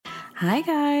Hi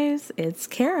guys, it's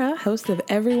Kara, host of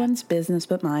Everyone's Business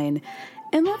But Mine.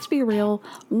 And let's be real,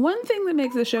 one thing that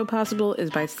makes the show possible is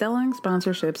by selling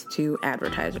sponsorships to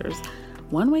advertisers.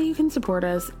 One way you can support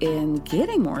us in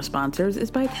getting more sponsors is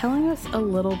by telling us a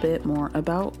little bit more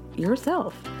about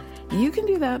yourself. You can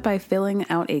do that by filling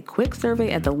out a quick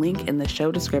survey at the link in the show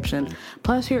description.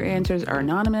 Plus, your answers are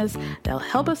anonymous. They'll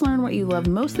help us learn what you love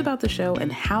most about the show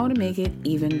and how to make it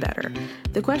even better.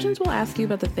 The questions will ask you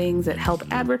about the things that help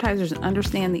advertisers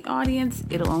understand the audience.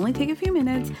 It'll only take a few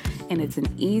minutes, and it's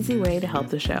an easy way to help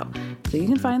the show. So you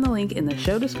can find the link in the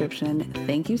show description.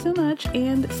 Thank you so much,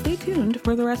 and stay tuned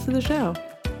for the rest of the show.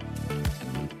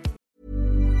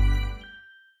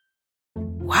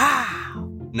 Wow.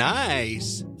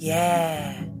 Nice.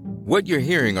 Yeah. What you're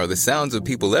hearing are the sounds of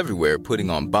people everywhere putting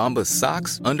on Bombas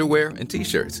socks, underwear, and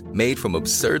T-shirts made from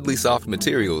absurdly soft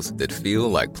materials that feel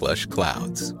like plush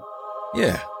clouds.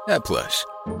 Yeah, that plush.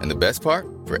 And the best part?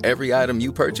 For every item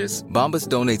you purchase, Bombas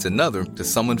donates another to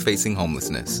someone facing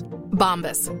homelessness.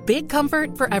 Bombas. Big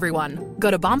comfort for everyone. Go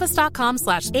to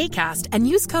bombas.com/ACAST and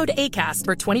use code ACAST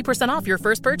for 20% off your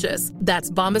first purchase.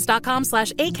 That's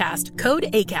bombas.com/ACAST. Code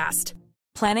ACAST.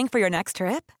 Planning for your next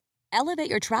trip? Elevate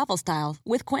your travel style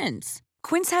with Quince.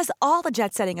 Quince has all the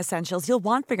jet-setting essentials you'll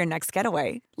want for your next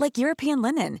getaway, like European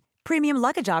linen, premium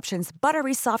luggage options,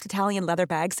 buttery soft Italian leather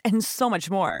bags, and so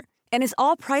much more. And is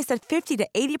all priced at 50 to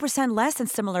 80% less than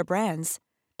similar brands.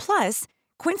 Plus,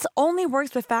 Quince only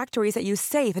works with factories that use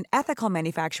safe and ethical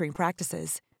manufacturing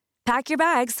practices. Pack your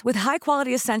bags with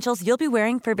high-quality essentials you'll be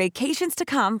wearing for vacations to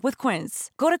come with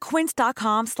Quince. Go to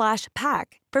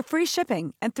quince.com/pack for free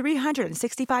shipping and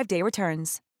 365-day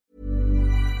returns.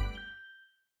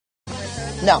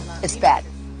 No, it's bad.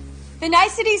 The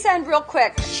niceties end real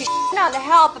quick. She's on the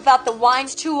help about the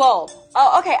wine's too old.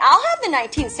 Oh, okay, I'll have the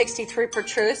 1963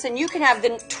 Petrus, and you can have the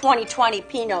 2020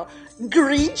 Pinot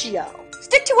Grigio.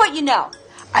 Stick to what you know.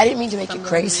 I didn't mean to make you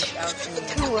crazy.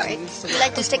 Don't worry. Would you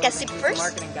like to take a sip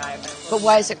first? But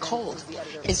why is it cold?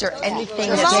 Is there anything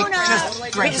that Ramona.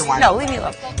 Just drink the wine. No, leave me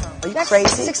alone. Are you That's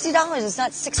crazy? $60. It's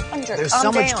not $600. There's Calm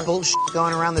so much down. bullshit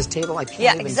going around this table. I can't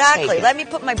Yeah, even exactly. take it. Let me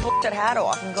put my bullshit hat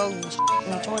off and go in the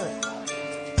toilet.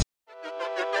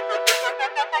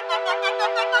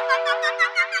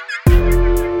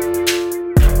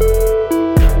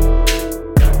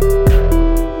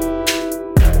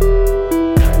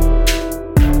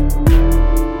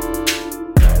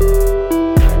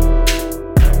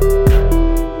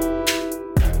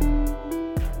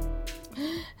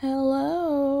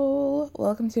 Hello!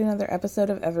 Welcome to another episode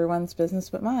of Everyone's Business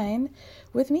But Mine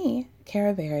with me,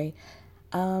 Kara Berry.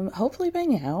 Hopefully by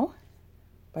now,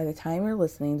 by the time you're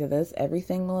listening to this,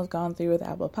 everything will have gone through with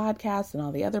Apple Podcasts and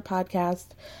all the other podcast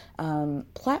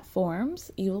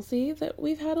platforms. You will see that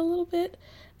we've had a little bit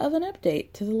of an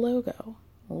update to the logo.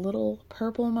 A little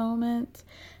purple moment.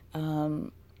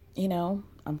 I'm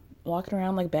walking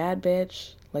around like Bad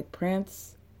Bitch, like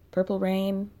Prince, Purple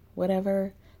Rain,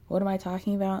 whatever. What am I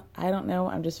talking about? I don't know.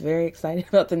 I'm just very excited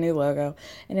about the new logo,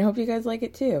 and I hope you guys like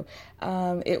it too.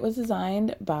 It was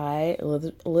designed by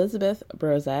Elizabeth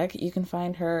Brozek. You can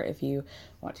find her if you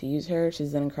want to use her.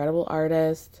 She's an incredible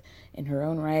artist in her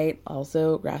own right,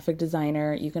 also graphic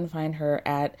designer. You can find her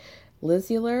at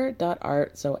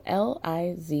lizular.art, so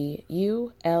LIZULAR.ART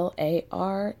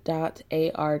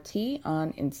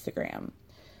on Instagram.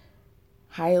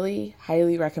 Highly,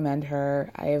 highly recommend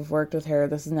her. I have worked with her.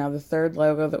 This is now the third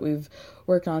logo that we've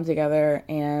worked on together,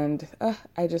 and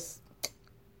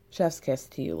chef's kiss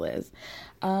to you, Liz.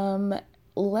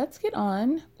 Let's get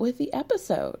on with the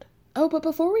episode. Oh, but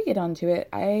before we get onto it,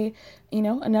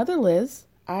 another Liz.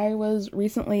 I was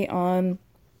recently on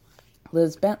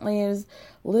Liz Bentley's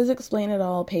Liz Explain It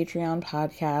All Patreon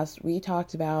podcast. We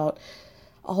talked about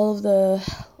all of the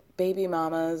baby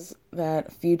mamas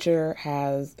that Future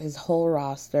has, his whole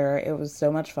roster. It was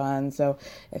so much fun. So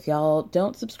if y'all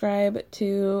don't subscribe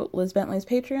to Liz Bentley's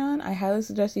Patreon, I highly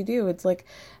suggest you do. It's like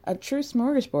a true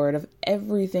smorgasbord of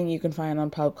everything you can find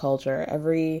on pop culture.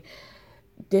 Every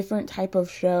different type of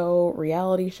show,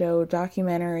 reality show,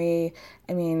 documentary.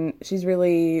 I mean, she's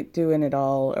really doing it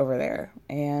all over there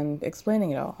and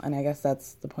explaining it all. And I guess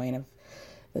that's the point of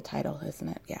the title, isn't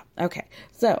it? Yeah. Okay.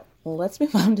 So let's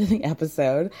move on to the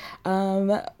episode.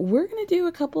 We're going to do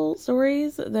a couple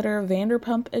stories that are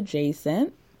Vanderpump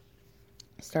adjacent.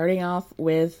 Starting off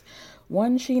with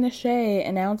one Sheena Shea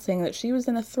announcing that she was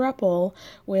in a throuple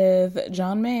with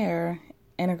John Mayer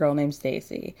and a girl named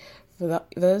Stacy. For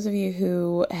those of you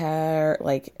who are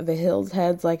like the Hills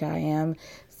heads like I am,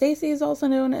 Stacy is also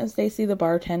known as Stacy the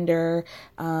bartender.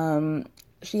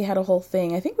 She had a whole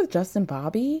thing, I think, with Justin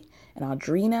Bobby and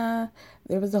Audrina.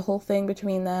 there was a whole thing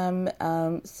between them.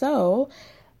 So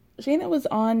Scheana was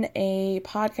on a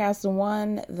podcast,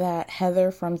 one that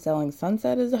Heather from Selling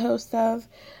Sunset is a host of.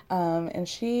 And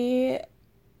she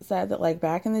said that like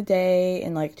back in the day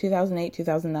in like 2008,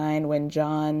 2009, when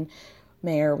John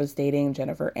Mayer was dating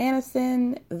Jennifer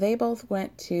Aniston, they both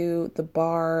went to the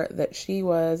bar that she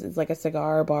was, it's like a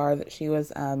cigar bar that she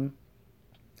was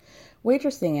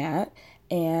waitressing at,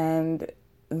 and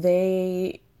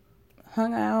they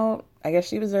hung out. I guess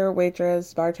she was their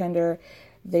waitress, bartender.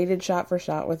 They did shot for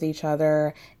shot with each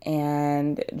other,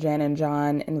 and Jen and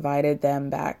John invited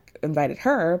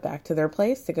her back to their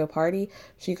place to go party.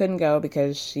 She couldn't go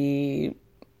because she,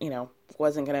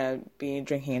 wasn't going to be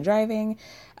drinking and driving.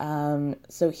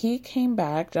 So he came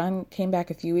back. John came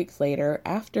back a few weeks later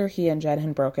after he and Jen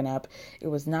had broken up. It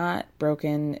was not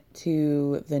broken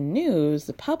to the news,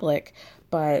 the public,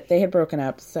 but they had broken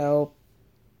up. So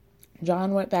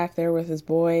John went back there with his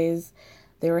boys.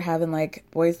 They were having like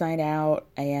boys' night out,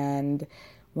 and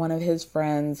one of his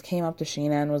friends came up to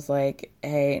Scheana and was like,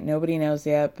 hey, nobody knows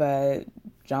yet, but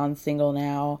John's single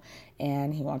now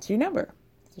and he wants your number.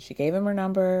 So she gave him her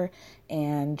number,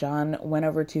 and John went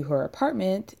over to her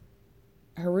apartment.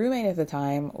 Her roommate at the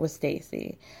time was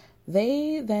Stacy.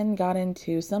 They then got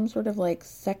into some sort of like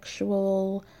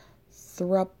sexual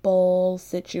throuple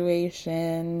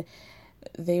situation.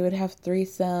 They would have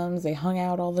threesomes. They hung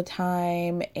out all the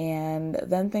time, and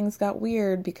then things got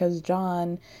weird because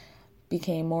John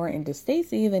became more into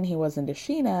Stacy than he was into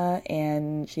Scheana,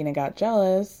 and Scheana got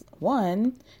jealous.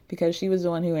 One, because she was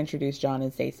the one who introduced John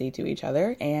and Stacy to each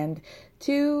other, and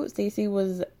two, Stacy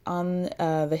was on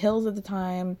the hills at the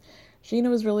time. Scheana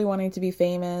was really wanting to be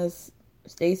famous.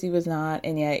 Stacy was not,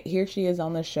 and yet here she is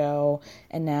on the show,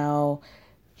 and now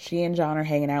she and John are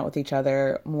hanging out with each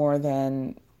other more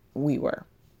than we were.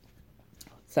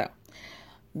 So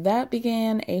that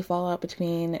began a fallout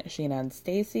between Scheana and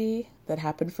Stacy that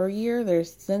happened for a year. They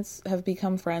since have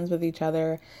become friends with each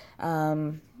other.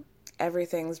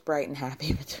 Everything's bright and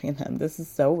happy between them. This is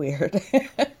so weird.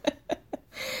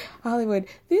 Hollywood.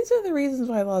 These are the reasons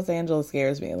why Los Angeles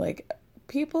scares me. Like,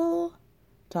 people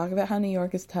talk about how New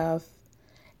York is tough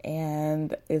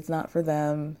and it's not for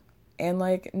them. And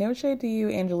like, no shade to you,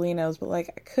 Angelinos, but like,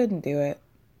 I couldn't do it.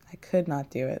 I could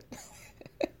not do it.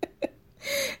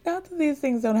 Not that these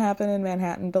things don't happen in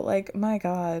Manhattan, but like, my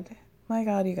God,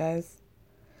 you guys.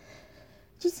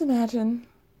 Just imagine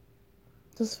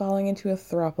just falling into a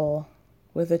throuple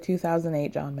with a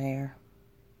 2008 John Mayer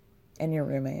and your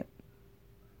roommate.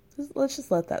 Let's just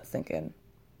let that sink in.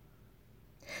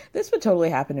 This would totally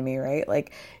happen to me, right?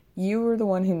 Like, you were the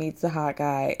one who meets the hot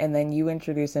guy, and then you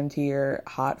introduce him to your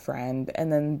hot friend,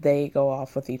 and then they go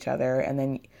off with each other, and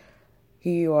then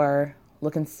here you are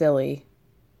looking silly.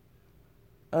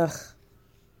 Ugh.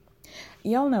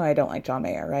 Y'all know I don't like John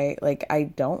Mayer, right? Like, I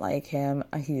don't like him.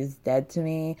 He's dead to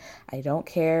me. I don't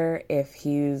care if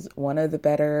he's one of the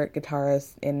better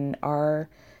guitarists in our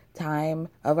time.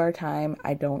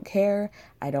 I don't care.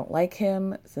 I don't like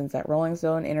him since that Rolling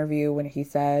Stone interview when he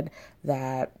said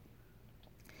that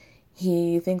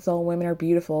he thinks all women are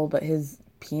beautiful, but his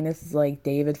penis is like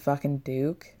David fucking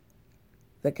Duke,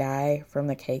 the guy from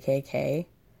the KKK.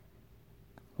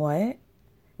 What?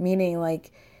 Meaning,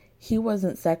 like, he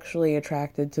wasn't sexually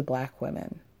attracted to black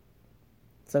women.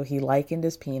 So he likened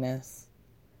his penis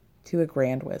to a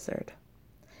grand wizard.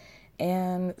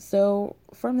 And so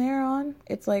from there on,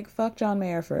 it's like, fuck John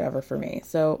Mayer forever for me.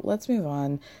 So let's move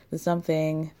on to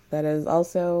something that is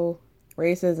also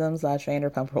racism /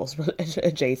 Vanderpump Rules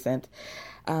adjacent.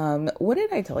 What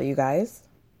did I tell you guys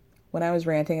when I was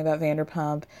ranting about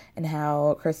Vanderpump and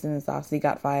how Kristen and Stassi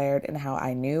got fired, and how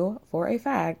I knew for a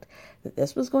fact that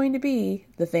this was going to be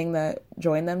the thing that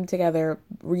joined them together,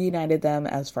 reunited them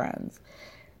as friends?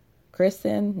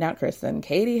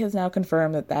 Katie has now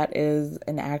confirmed that that is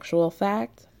an actual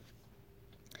fact.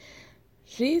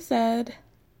 She said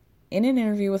in an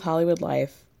interview with Hollywood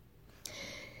Life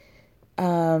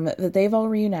that they've all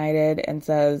reunited, and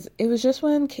says it was just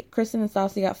when Kristen and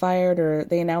Stassi got fired, or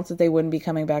they announced that they wouldn't be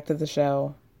coming back to the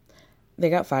show. They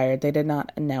got fired. They did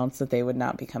not announce that they would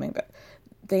not be coming back.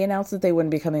 They announced that they wouldn't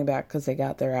be coming back because they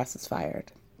got their asses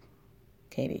fired.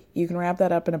 Katie, you can wrap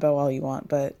that up in a bow all you want,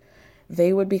 but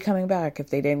they would be coming back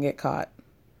if they didn't get caught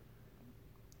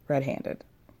red-handed.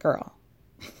 Girl.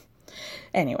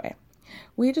 Anyway,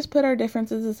 we just put our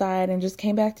differences aside and just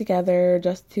came back together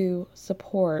just to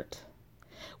support.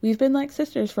 We've been like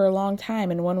sisters for a long time,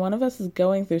 and when one of us is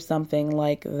going through something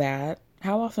like that,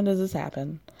 how often does this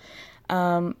happen?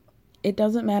 It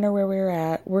doesn't matter where we're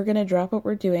at. We're going to drop what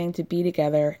we're doing to be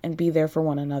together and be there for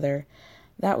one another.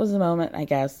 That was the moment, I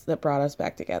guess, that brought us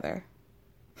back together.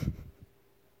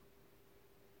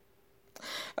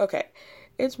 Okay.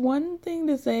 It's one thing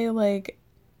to say, like,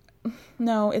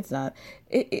 no, it's not.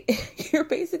 You're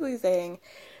basically saying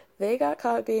they got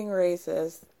caught being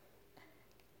racist,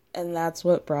 and that's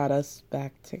what brought us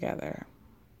back together.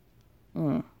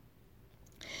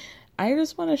 I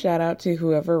just want to shout out to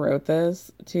whoever wrote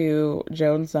this, to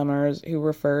Joan Summers, who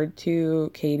referred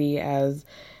to Katie as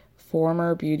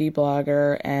former beauty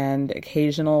blogger and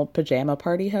occasional pajama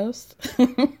party host.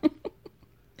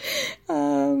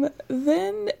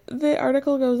 Then the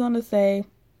article goes on to say,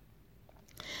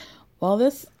 while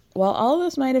all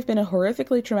this might have been a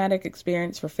horrifically traumatic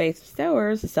experience for Faith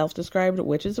Stowers, the self-described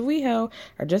witches of WeHo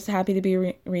are just happy to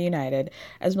be reunited.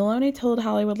 As Maloney told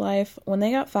Hollywood Life, when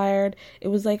they got fired, it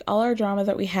was like all our drama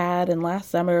that we had, and last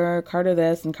summer, Carter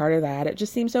this and Carter that, it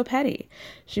just seemed so petty.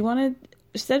 She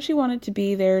said she wanted to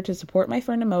be there to support my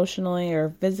friend emotionally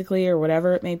or physically or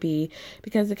whatever it may be,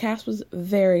 because the cast was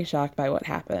very shocked by what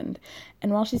happened.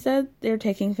 And while she said they're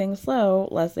taking things slow,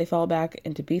 lest they fall back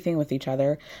into beefing with each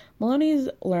other, Maloney's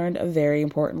learned a very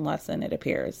important lesson, it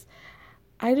appears.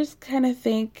 I just kind of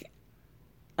think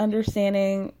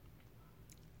understanding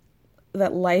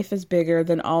that life is bigger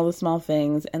than all the small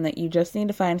things, and that you just need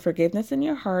to find forgiveness in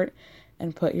your heart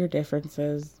and put your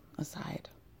differences aside.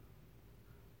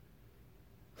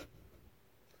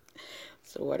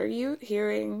 So what are you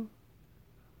hearing?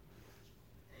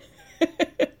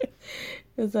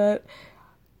 Is that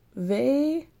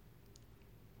they,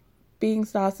 being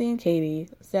Stassi and Katie,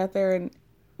 sat there and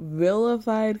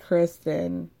vilified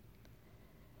Kristen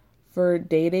for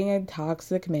dating a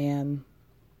toxic man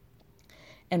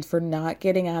and for not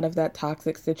getting out of that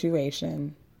toxic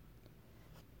situation.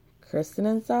 Kristen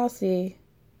and Stassi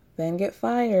then get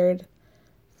fired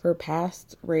for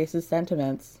past racist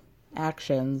sentiments,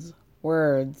 actions,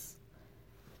 words,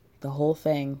 the whole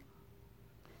thing.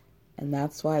 And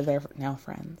that's why they're now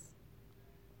friends.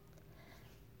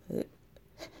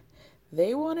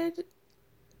 They wanted to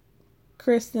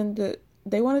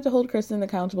hold Kristen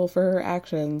accountable for her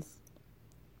actions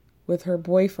with her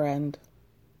boyfriend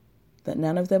that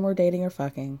none of them were dating or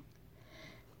fucking.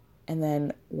 And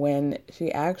then when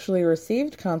she actually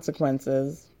received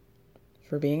consequences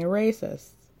for being a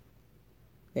racist,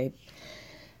 they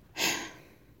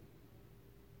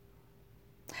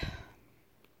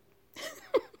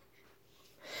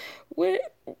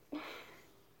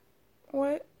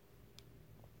What?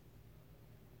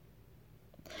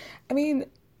 I mean,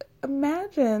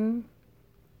 imagine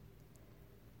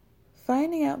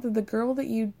finding out that the girl that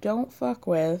you don't fuck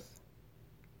with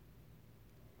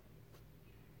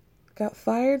got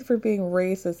fired for being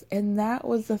racist, and that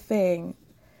was the thing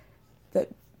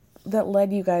that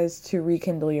led you guys to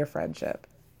rekindle your friendship.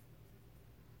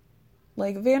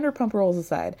 Like, Vanderpump Rules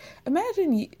aside,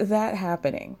 imagine that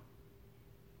happening.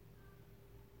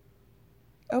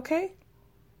 Okay?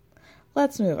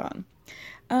 Let's move on.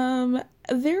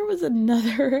 There was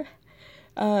another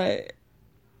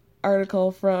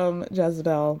article from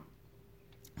Jezebel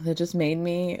that just made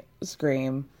me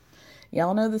scream.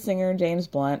 Y'all know the singer James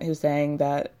Blunt, who sang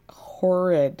that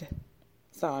horrid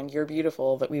song, You're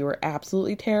Beautiful, that we were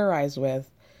absolutely terrorized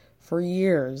with for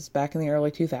years back in the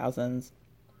early 2000s.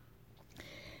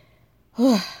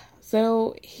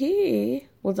 So he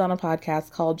was on a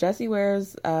podcast called Jesse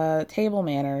Ware's Table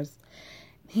Manners.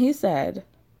 He said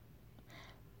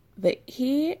that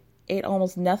he ate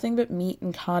almost nothing but meat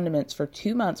and condiments for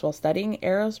 2 months while studying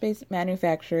aerospace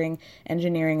manufacturing,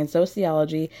 engineering, and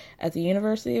sociology at the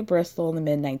University of Bristol in the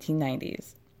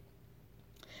mid-1990s.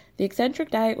 The eccentric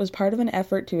diet was part of an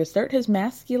effort to assert his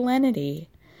masculinity,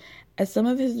 as some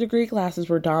of his degree classes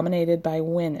were dominated by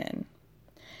women.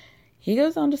 He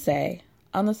goes on to say,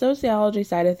 on the sociology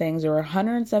side of things, there were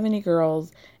 170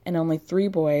 girls and only 3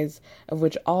 boys, of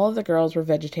which all of the girls were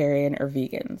vegetarian or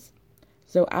vegans.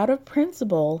 So out of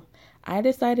principle, I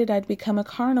decided I'd become a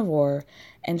carnivore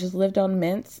and just lived on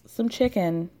mince, some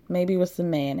chicken, maybe with some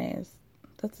mayonnaise.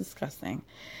 That's disgusting.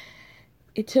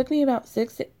 It took me about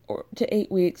 6 to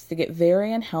 8 weeks to get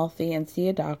very unhealthy and see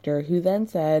a doctor, who then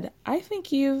said, I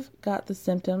think you've got the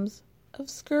symptoms of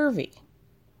scurvy.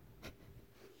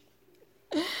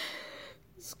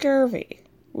 Scurvy,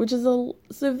 which is a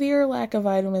severe lack of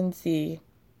vitamin C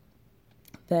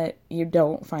that you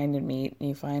don't find in meat.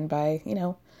 You find by,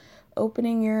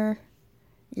 opening your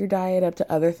diet up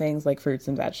to other things like fruits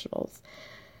and vegetables.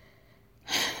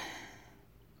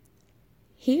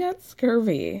 He got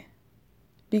scurvy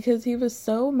because he was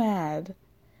so mad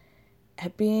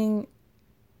at being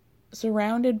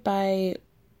surrounded by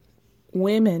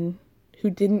women who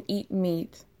didn't eat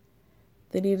meat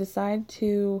that he decided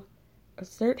to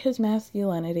assert his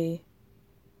masculinity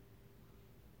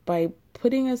by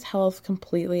putting his health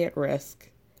completely at risk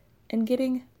and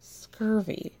getting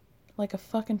scurvy like a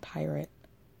fucking pirate.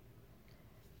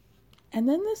 And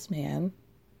then this man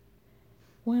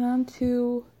went on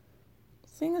to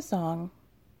sing a song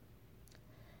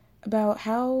about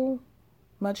how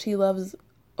much he loves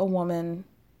a woman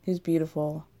who's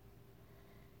beautiful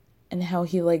and how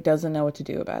he doesn't know what to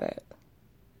do about it.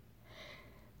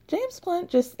 James Blunt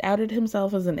just outed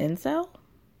himself as an incel?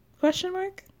 Question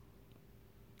mark?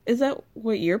 Is that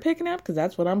what you're picking up? Because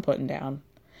that's what I'm putting down.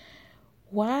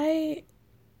 Why?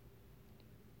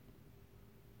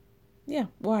 Yeah,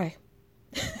 why?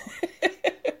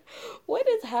 What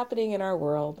is happening in our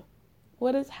world?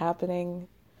 What is happening?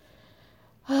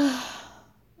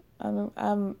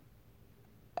 I'm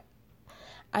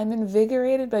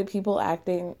invigorated by people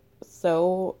acting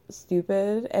so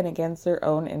stupid and against their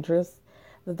own interests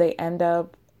that they end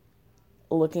up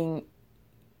looking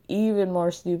even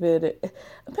more stupid.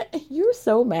 You're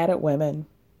so mad at women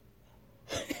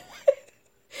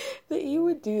that you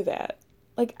would do that.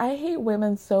 I hate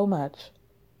women so much.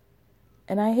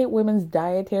 And I hate women's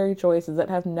dietary choices that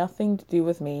have nothing to do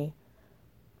with me,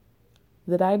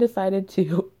 that I decided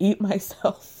to eat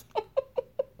myself.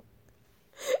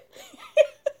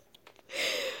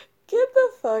 Get the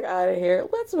fuck out of here.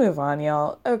 Let's move on,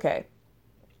 y'all. Okay.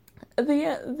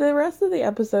 The rest of the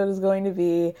episode is going to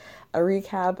be a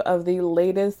recap of the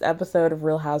latest episode of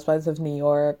Real Housewives of New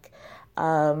York.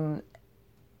 What?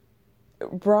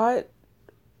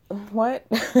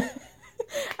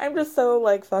 I'm just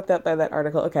so fucked up by that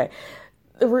article. Okay.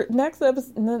 Next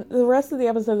episode, the rest of the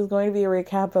episode is going to be a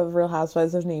recap of Real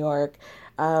Housewives of New York.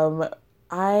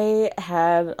 I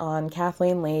had on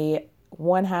Kathleen Lee,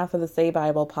 one half of the Say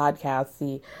Bible podcast,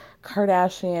 the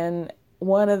Kardashian,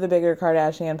 one of the bigger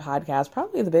Kardashian podcasts,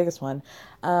 probably the biggest one.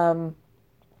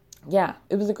 Yeah,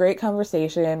 it was a great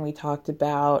conversation. We talked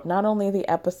about not only the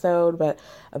episode, but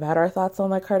about our thoughts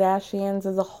on the Kardashians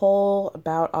as a whole,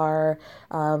 about our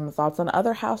thoughts on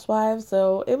other housewives.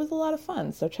 So it was a lot of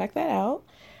fun. So check that out.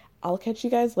 I'll catch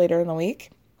you guys later in the week.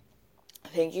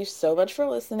 Thank you so much for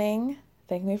listening.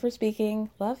 Thank me for speaking.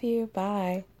 Love you.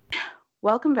 Bye.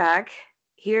 Welcome back.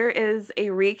 Here is a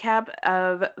recap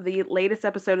of the latest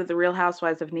episode of The Real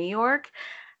Housewives of New York.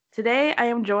 Today I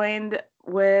am joined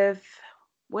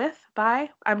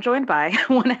I'm joined by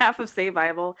one half of Say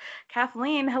Bible,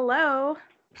 Kathleen. Hello.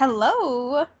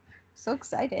 Hello. So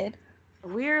excited.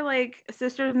 We're like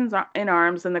sisters in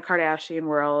arms in the Kardashian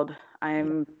world.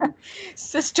 I'm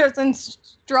sisters in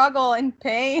struggle and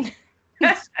pain.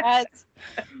 Stress.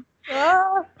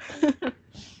 I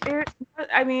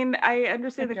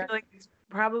understand the feeling. It's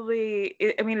probably,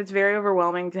 it's very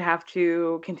overwhelming to have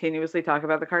to continuously talk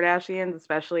about the Kardashians,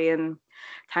 especially in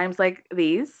times like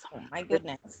these. Oh my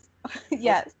goodness.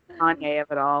 Yes. Kanye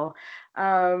of it all.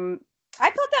 I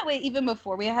felt that way even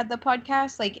before we had the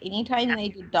podcast. Anytime they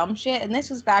did dumb shit, and this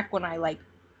was back when I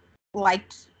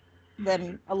liked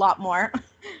them a lot more.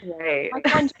 Right. My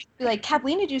friends would be like,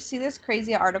 Kathleen, did you see this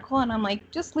crazy article? And I'm like,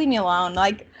 just leave me alone.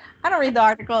 I don't read the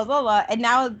articles, blah, blah. And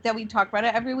now that we talk about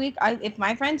it every week, if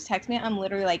my friends text me, I'm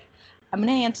literally like, I'm going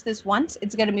to answer this once.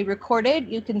 It's going to be recorded.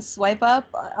 You can swipe up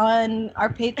on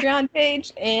our Patreon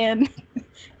page, and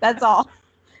that's all.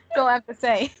 That's all I have to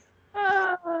say.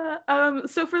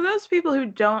 So for those people who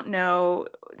don't know,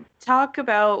 talk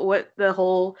about what the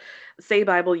whole Say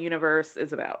Bible universe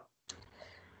is about.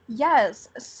 Yes.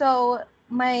 So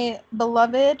my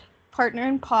beloved partner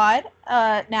in pod,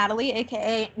 Natalie,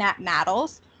 aka Nat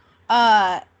Nattles,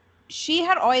 she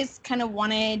had always kind of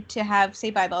wanted to have Say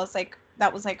Bible.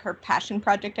 That was her passion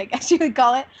project, I guess you would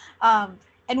call it.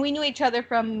 And we knew each other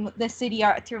from the city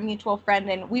through a mutual friend,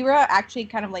 and we were actually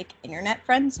kind of internet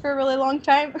friends for a really long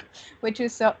time, which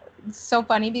is so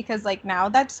funny because now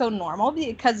that's so normal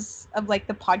because of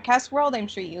the podcast world. I'm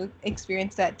sure you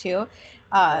experienced that too.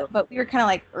 But we were kind of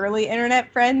early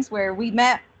internet friends where we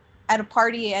met at a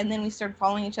party and then we started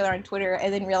following each other on Twitter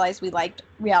and then realized we liked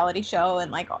reality show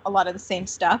and a lot of the same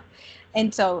stuff.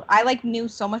 And so I knew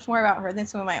so much more about her than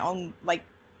some of my own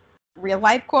real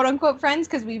life quote unquote friends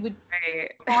because we would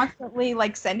constantly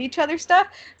send each other stuff.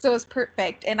 So it was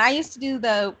perfect. And I used to do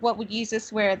what would use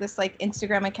this where this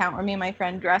Instagram account where me and my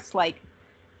friend dressed like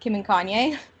Kim and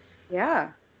Kanye.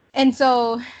 Yeah. And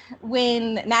so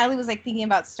when Natalie was thinking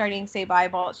about starting Say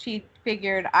Bible, she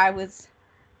figured I was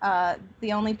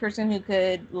the only person who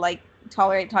could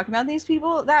tolerate talking about these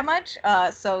people that much.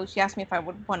 So she asked me if I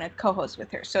would want to co-host with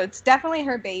her. So it's definitely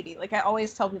her baby. I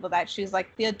always tell people that she's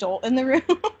the adult in the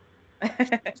room.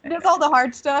 She does all the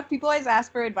hard stuff. People always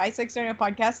ask for advice during a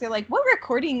podcast. They're like, what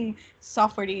recording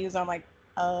software to use? I'm like,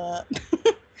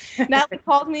 Natalie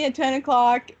calls me at 10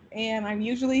 o'clock and I'm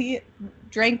usually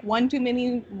drank one too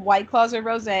many White Claws or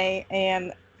rosé,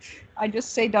 and I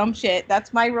just say dumb shit.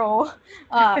 That's my role.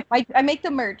 I make the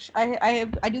merch. I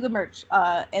do the merch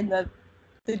and the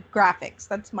graphics.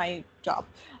 That's my job.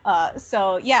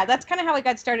 So yeah, that's kind of how it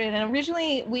got started. And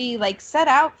originally we like set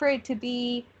out for it to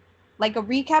be like a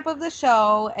recap of the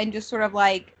show and just sort of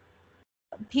like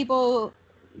people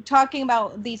talking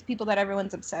about these people that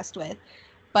everyone's obsessed with.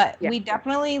 But we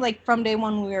definitely, like, from day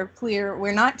one, we were clear,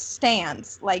 we're not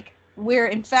stans. Like, we're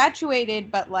infatuated,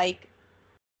 but like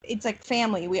it's like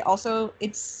family.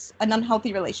 It's an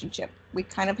unhealthy relationship. We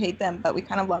kind of hate them, but we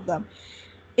kind of love them.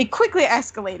 It quickly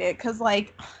escalated because,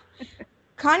 like,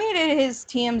 Kanye did his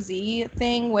TMZ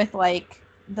thing with, like,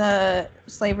 the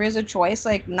slavery as a choice,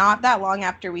 like, not that long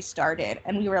after we started.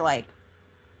 And we were like,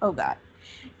 oh, God.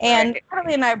 And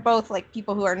Natalie and I are both, like,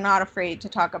 people who are not afraid to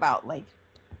talk about, like,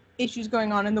 issues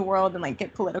going on in the world and, like,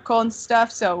 get political and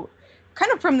stuff. So kind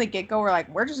of from the get-go, we're like,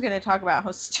 we're just going to talk about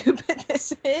how stupid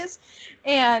this is.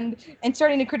 And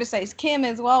starting to criticize Kim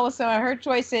as well with some of her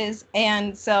choices.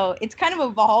 And so it's kind of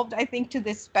evolved, I think, to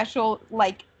this special,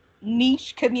 like,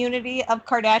 niche community of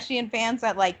Kardashian fans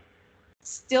that, like,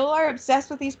 still are obsessed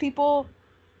with these people,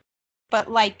 but,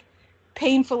 like,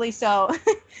 painfully so.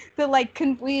 That, like,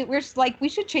 we're like, we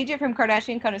should change it from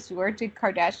Kardashian connoisseur to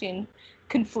Kardashian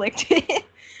conflicted.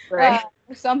 Right.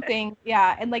 Or something.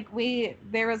 Yeah. And, like,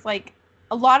 there was, like,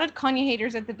 a lot of Kanye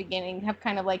haters at the beginning have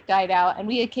kind of, like, died out, and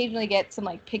we occasionally get some,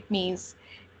 like, pick-me's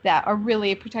that are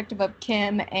really protective of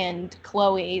Kim and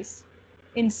Khloe's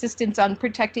insistence on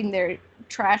protecting their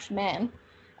trash men.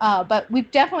 But we've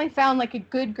definitely found, like, a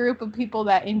good group of people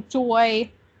that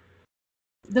enjoy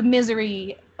the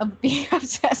misery of being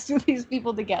obsessed with these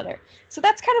people together. So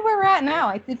that's kind of where we're at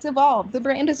now. It's evolved. The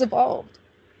brand has evolved.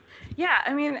 Yeah,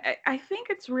 I mean, I think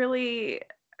it's really...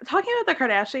 Talking about the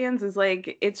Kardashians is,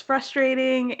 like, it's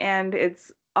frustrating and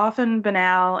it's often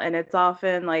banal and it's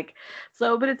often, like,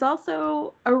 slow, but it's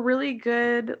also a really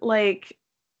good, like,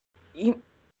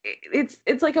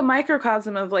 it's like a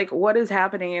microcosm of, like, what is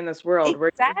happening in this world.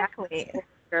 Exactly.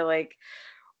 They're, like,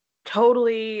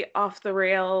 totally off the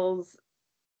rails.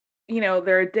 You know,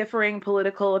 there are differing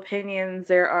political opinions.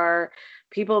 There are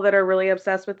people that are really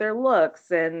obsessed with their looks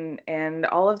and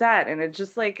all of that. And it's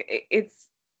just, like,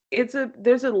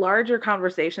 there's a larger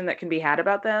conversation that can be had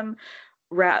about them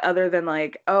other than,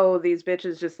 like, oh, these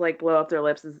bitches just, like, blow up their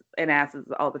lips and asses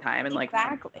all the time. And, like,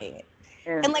 exactly.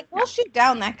 And like, we'll shoot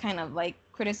down that kind of, like,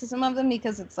 criticism of them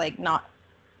because it's, like, not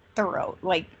thorough.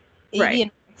 Like, right. You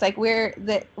know, it's like we're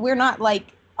not,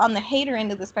 like, on the hater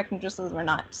end of the spectrum just as we're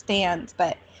not stans.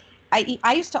 But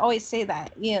I used to always say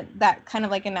that, you know, that kind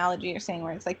of, like, analogy you're saying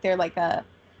where it's like they're like a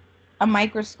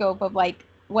microscope of, like,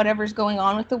 whatever's going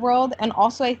on with the world. And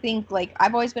also I think, like,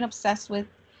 I've always been obsessed with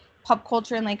pop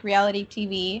culture and, like, reality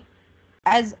TV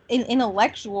as an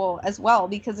intellectual as well,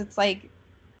 because it's like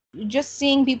just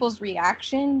seeing people's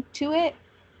reaction to it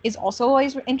is also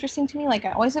always interesting to me. Like,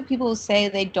 I always have people who say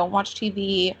they don't watch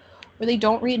TV or they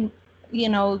don't read, you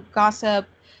know, gossip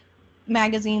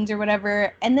magazines or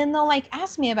whatever, and then they'll, like,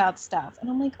 ask me about stuff and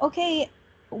I'm like, okay,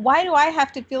 why do I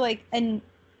have to feel like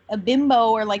a bimbo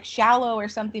or, like, shallow or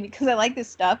something because I like this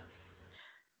stuff,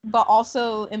 but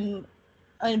also am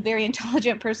a very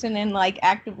intelligent person and, like,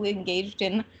 actively engaged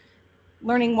in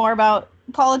learning more about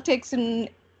politics and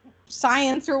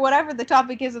science or whatever the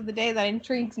topic is of the day that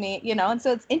intrigues me, you know? And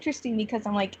so it's interesting because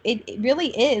I'm like, it really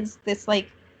is this,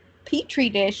 like, petri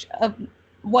dish of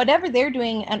whatever they're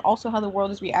doing and also how the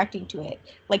world is reacting to it,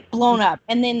 like, blown up.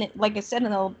 And then, like I said, in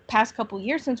the past couple of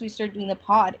years since we started doing the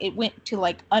pod, it went to,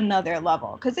 like, another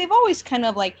level because they've always kind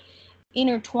of, like,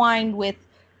 intertwined with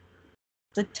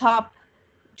the top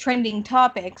trending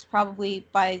topics, probably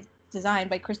by design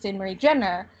by Kristen Marie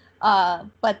Jenner.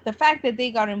 But the fact that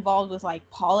they got involved with, like,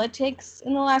 politics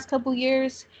in the last couple of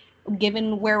years,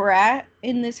 given where we're at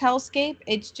in this hellscape,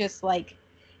 it's just, like,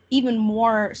 even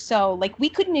more so, like, we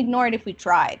couldn't ignore it if we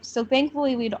tried. So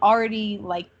thankfully we'd already,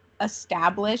 like,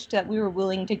 established that we were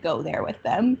willing to go there with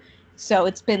them. So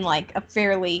it's been, like, a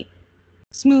fairly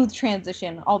smooth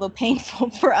transition, although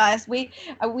painful for us. We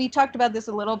talked about this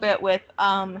a little bit with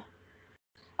our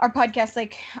podcast.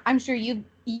 Like, I'm sure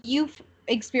you've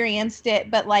experienced it,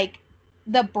 but, like,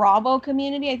 the Bravo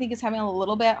community, I think, is having a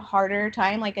little bit harder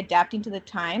time, like, adapting to the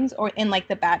times, or in, like,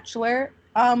 the Bachelor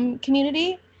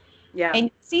community. Yeah. And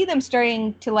you see them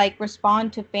starting to, like,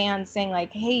 respond to fans saying, like,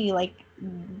 hey, like,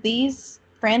 these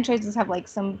franchises have, like,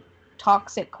 some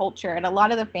toxic culture. And a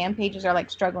lot of the fan pages are, like,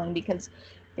 struggling because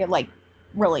they're, like,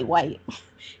 really white,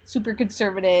 super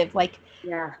conservative, like,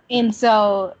 yeah. And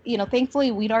so, you know,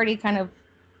 thankfully we'd already kind of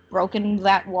broken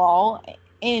that wall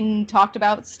and talked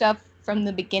about stuff from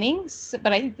the beginning,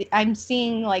 but I'm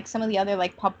seeing like some of the other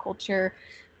like pop culture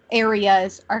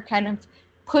areas are kind of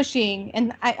pushing,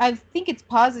 and I think it's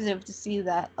positive to see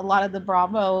that a lot of the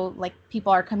Bravo like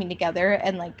people are coming together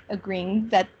and like agreeing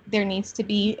that there needs to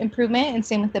be improvement, and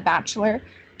same with the Bachelor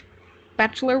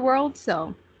world.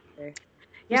 So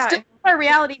yeah, still our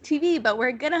reality TV, but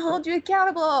we're gonna hold you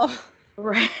accountable.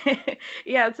 Right.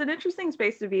 Yeah, it's an interesting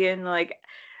space to be in, like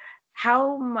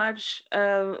how much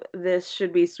of this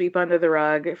should be sweep under the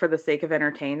rug for the sake of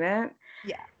entertainment.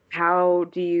 Yeah. How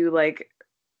do you like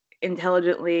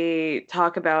intelligently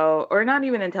talk about, or not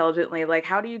even intelligently, like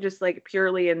how do you just like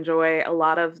purely enjoy a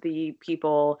lot of the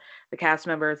people, the cast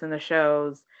members in the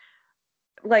shows?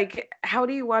 Like, how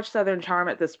do you watch Southern Charm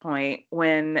at this point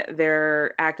when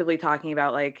they're actively talking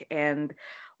about like and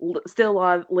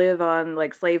still live on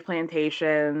like slave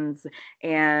plantations,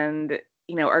 and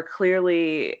you know are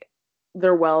clearly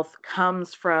their wealth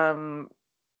comes from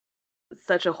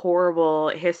such a horrible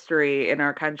history in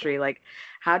our country? Like,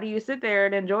 how do you sit there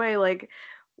and enjoy like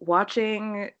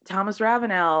watching Thomas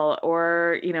Ravenel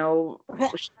or, you know,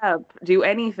 Shep do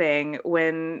anything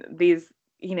when these,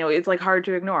 you know, it's like hard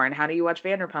to ignore? And how do you watch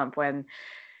Vanderpump when,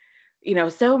 you know,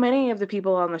 so many of the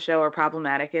people on the show are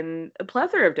problematic in a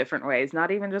plethora of different ways,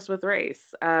 not even just with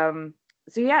race. So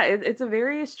yeah, it's a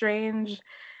very strange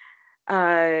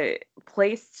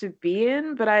place to be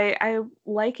in, but I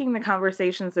liking the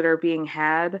conversations that are being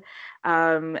had.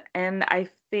 And I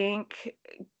think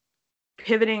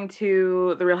pivoting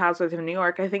to the Real Housewives of New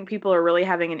York, I think people are really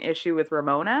having an issue with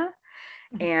Ramona.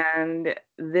 And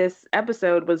this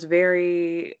episode was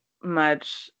very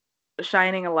much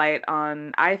shining a light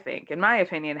on, I think, in my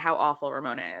opinion, how awful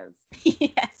Ramona is.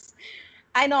 Yes.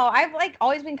 I know. I've like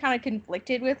always been kind of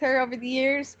conflicted with her over the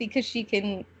years because she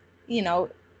can, you know,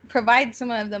 provide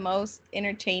some of the most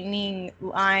entertaining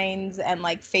lines and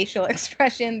like facial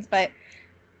expressions, but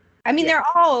I mean, they're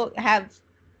all have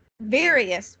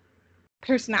various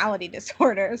personality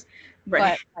disorders,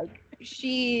 right. But like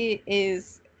she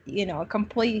is, you know, a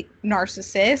complete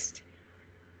narcissist.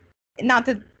 Not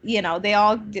that, you know, they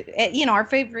all, you know, our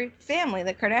favorite family,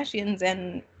 the Kardashians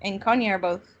and Kanye are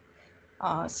both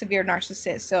severe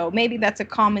narcissists. So maybe that's a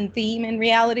common theme in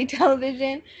reality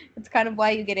television. It's kind of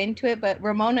why you get into it. But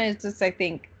Ramona is just, I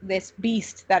think, this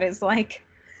beast that is like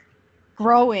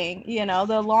growing. You know,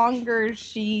 the longer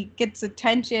she gets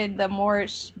attention, the more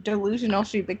delusional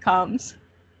she becomes.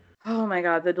 Oh my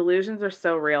God, the delusions are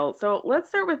so real. So let's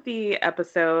start with the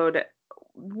episode.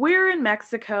 We're in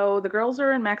Mexico. The girls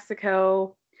are in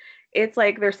Mexico. It's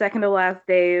like their second to last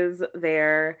days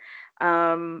there.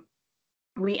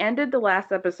 We ended the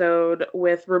last episode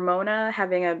with Ramona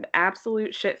having an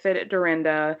absolute shit fit at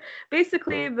Dorinda.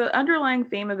 Basically, the underlying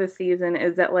theme of the season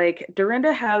is that, like,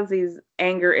 Dorinda has these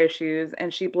anger issues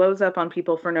and she blows up on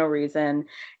people for no reason.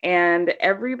 And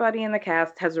everybody in the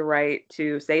cast has a right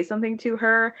to say something to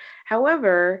her.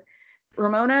 However,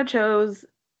 Ramona chose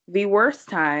the worst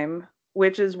time,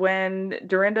 which is when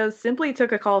Dorinda simply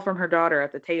took a call from her daughter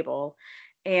at the table.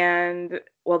 And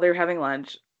while they're having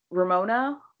lunch,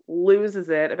 Ramona loses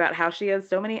it about how she has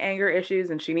so many anger issues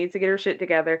and she needs to get her shit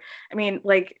together. I mean,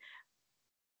 like,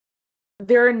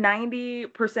 there are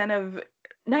 90%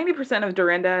 of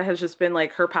Dorinda has just been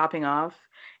like her popping off,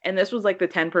 and this was like the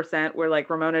 10% where like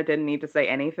Ramona didn't need to say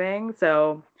anything.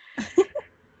 So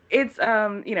it's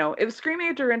you know, if screaming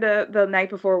at Dorinda the night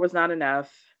before was not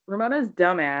enough, Ramona's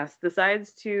dumbass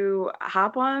decides to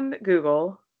hop on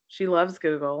Google. She loves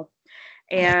Google,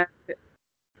 and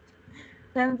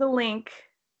sends a link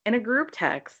in a group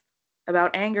text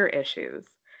about anger issues.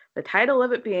 The title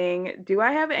of it being, "Do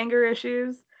I have anger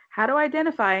issues? How to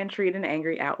identify and treat an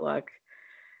angry outlook."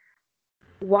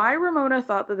 Why Ramona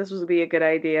thought that this would be a good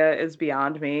idea is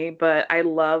beyond me, but I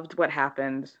loved what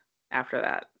happened after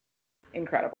that.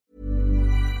 Incredible.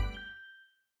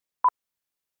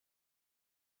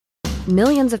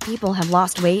 Millions of people have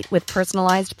lost weight with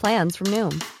personalized plans from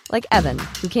Noom. Like Evan,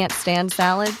 who can't stand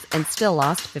salads and still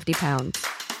lost 50 pounds.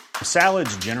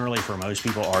 Salads generally for most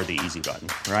people are the easy button,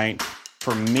 right?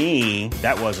 For me,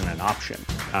 that wasn't an option.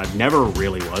 I never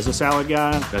really was a salad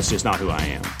guy. That's just not who I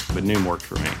am. But Noom worked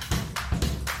for me.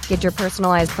 Get your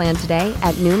personalized plan today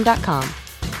at Noom.com.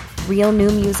 Real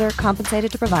Noom user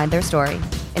compensated to provide their story.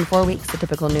 In 4 weeks, the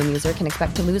typical Noom user can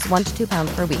expect to lose 1 to 2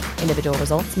 pounds per week. Individual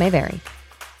results may vary.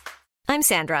 I'm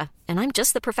Sandra, and I'm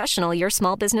just the professional your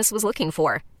small business was looking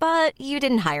for. But you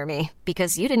didn't hire me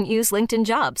because you didn't use LinkedIn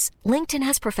Jobs. LinkedIn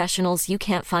has professionals you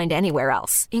can't find anywhere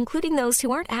else, including those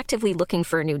who aren't actively looking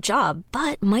for a new job,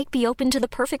 but might be open to the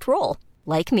perfect role,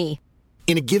 like me.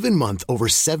 In a given month, over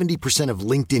 70% of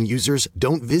LinkedIn users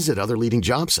don't visit other leading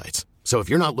job sites. So if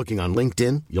you're not looking on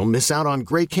LinkedIn, you'll miss out on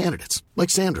great candidates like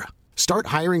Sandra. Start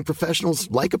hiring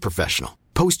professionals like a professional.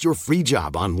 Post your free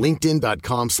job on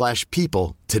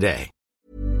linkedin.com/people today.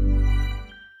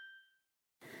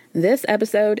 This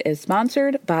episode is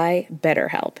sponsored by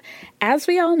BetterHelp. As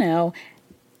we all know,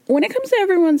 when it comes to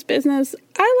everyone's business,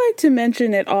 I like to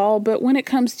mention it all, but when it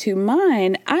comes to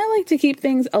mine, I like to keep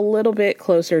things a little bit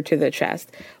closer to the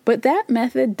chest. But that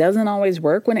method doesn't always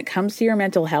work when it comes to your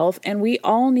mental health, and we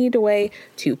all need a way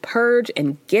to purge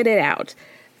and get it out.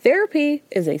 Therapy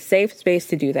is a safe space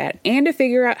to do that and to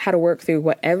figure out how to work through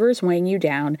whatever's weighing you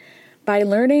down by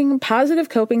learning positive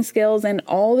coping skills and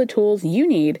all the tools you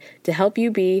need to help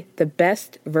you be the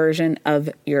best version of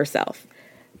yourself.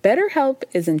 BetterHelp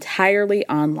is entirely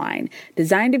online,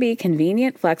 designed to be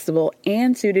convenient, flexible,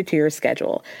 and suited to your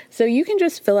schedule. So you can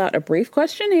just fill out a brief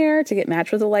questionnaire to get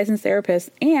matched with a licensed therapist,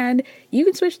 and you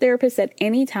can switch therapists at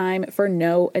any time for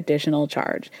no additional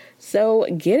charge. So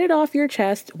get it off your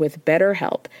chest with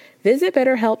BetterHelp. Visit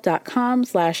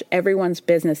BetterHelp.com/everyone's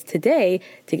business today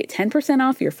to get 10%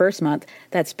 off your first month.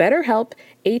 That's BetterHelp,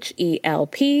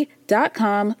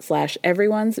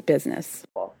 HELP.com/everyone's business.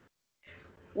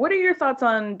 What are your thoughts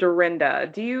on Dorinda?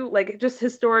 Do you, like, just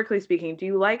historically speaking, do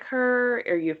you like her?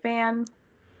 Are you a fan?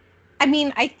 I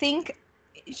mean, I think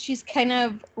she's kind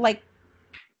of like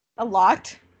a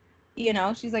lot, you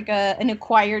know, she's like an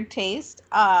acquired taste.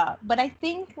 But I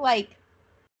think, like,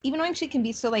 even when she can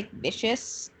be so, like,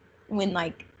 vicious when,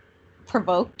 like,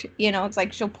 provoked, you know, it's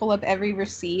like she'll pull up every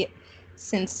receipt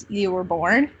since you were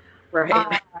born.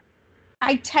 Right.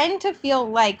 I tend to feel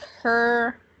like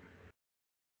her,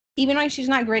 even when she's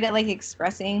not great at, like,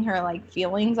 expressing her, like,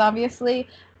 feelings, obviously,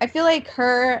 I feel like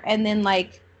her and then,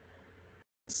 like,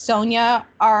 Sonia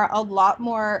are a lot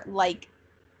more, like,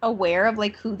 aware of,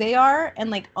 like, who they are and,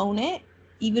 like, own it,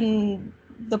 even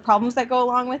the problems that go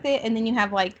along with it. And then you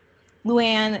have, like,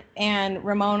 Luann and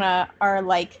Ramona are,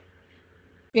 like,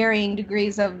 varying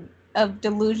degrees of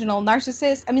delusional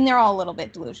narcissists. I mean, they're all a little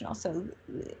bit delusional, so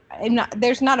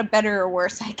there's not a better or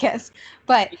worse, I guess.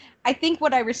 But I think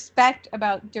what I respect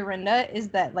about Dorinda is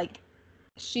that, like,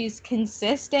 she's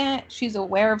consistent, she's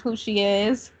aware of who she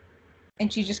is,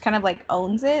 and she just kind of, like,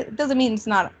 owns it. It doesn't mean it's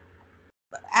not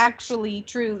actually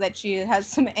true that she has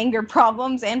some anger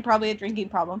problems and probably a drinking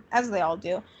problem, as they all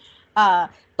do. But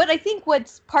I think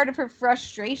what's part of her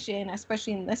frustration,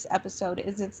 especially in this episode,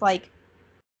 is it's like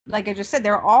I just said,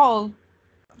 they're all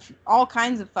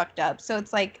kinds of fucked up. So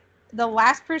it's like the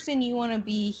last person you want to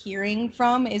be hearing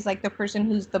from is, like, the person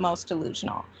who's the most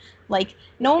delusional. Like,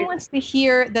 no one wants to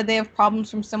hear that they have problems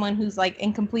from someone who's, like,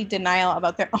 in complete denial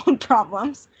about their own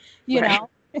problems, you know?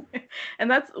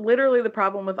 And that's literally the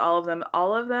problem with all of them.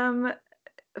 All of them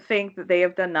think that they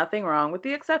have done nothing wrong, with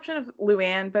the exception of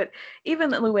Luann. But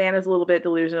even Luann is a little bit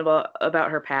delusional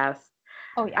about her past.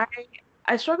 Oh, yeah.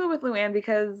 I struggle with Luann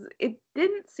because it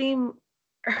didn't seem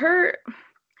I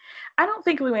don't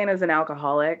think Luann is an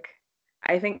alcoholic.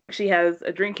 I think she has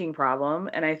a drinking problem,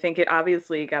 and I think it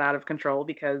obviously got out of control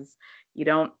because you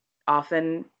don't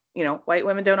often, you know, white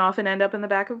women don't often end up in the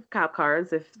back of cop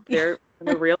cars if they're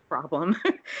a real problem.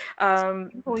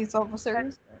 Police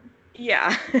officers.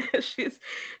 Yeah, she's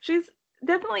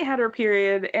definitely had her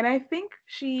period, and I think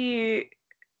she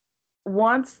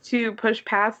wants to push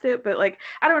past it, but, like,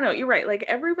 I don't know, you're right, like,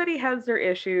 everybody has their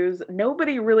issues.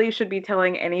 Nobody really should be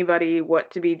telling anybody what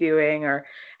to be doing or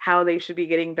how they should be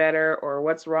getting better or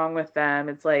what's wrong with them.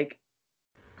 It's like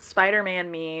Spider-Man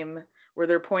meme where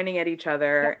they're pointing at each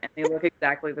other and they look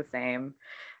exactly the same.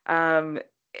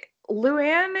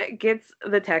 Luann gets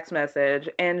the text message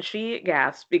and she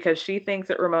gasps because she thinks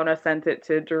that Ramona sent it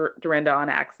to Dorinda on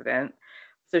accident.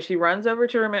 So she runs over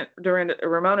to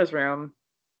Ramona's room.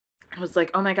 I was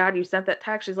like, oh my God, you sent that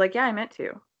text? She's like, yeah, I meant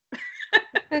to.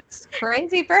 It's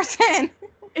crazy person.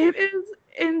 It is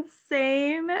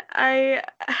insane.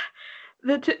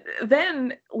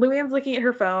 Then Luann's looking at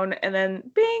her phone and then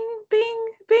bing, bing,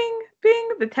 bing, bing,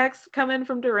 the texts come in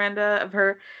from Dorinda of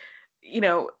her, you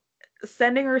know,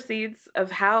 sending receipts of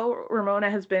how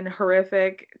Ramona has been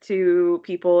horrific to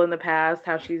people in the past,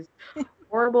 how she's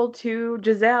horrible to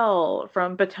Giselle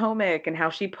from Potomac and how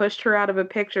she pushed her out of a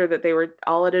picture that they were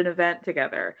all at an event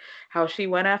together, how she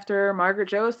went after Margaret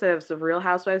Josephs of Real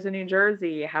Housewives of New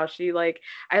Jersey, how she, like,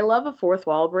 I love a fourth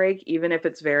wall break, even if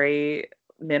it's very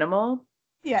minimal.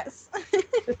 Yes.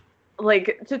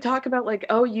 Like, to talk about, like,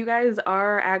 oh, you guys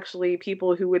are actually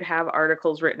people who would have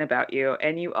articles written about you,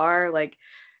 and you are, like,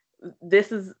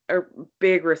 this is a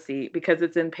big receipt because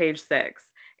it's in page 6.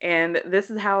 And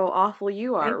this is how awful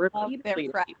you are. I love their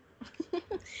crap.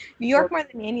 New York, more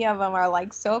than any of them, are,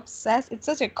 like, so obsessed. It's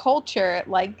such a culture,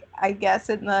 like, I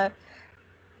guess, in the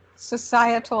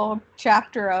societal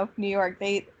chapter of New York.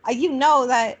 You know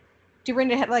that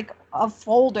Dorinda had like a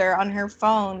folder on her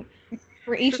phone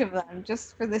for each of them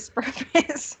just for this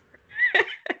purpose.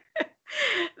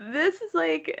 This is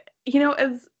like,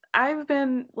 as I've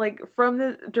been like from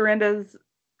the Dorinda's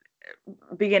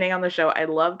beginning on the show, I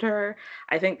loved her.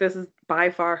 I think this is by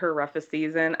far her roughest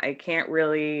season. I can't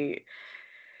really,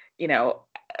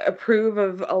 approve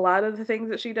of a lot of the things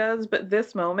that she does, but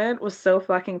this moment was so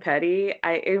fucking petty.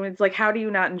 It was like, how do you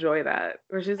not enjoy that?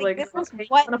 Where she's like, this is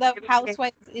what the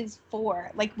Housewives is for.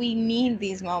 Like, we need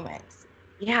these moments.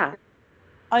 Yeah.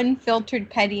 Unfiltered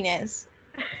pettiness.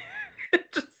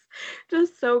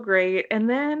 just so great. And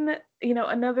then,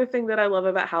 another thing that I love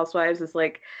about Housewives is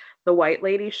like the white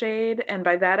lady shade. And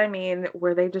by that, I mean,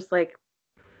 where they just like,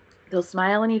 they'll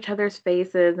smile in each other's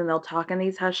faces and they'll talk in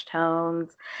these hushed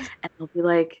tones and they'll be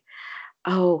like,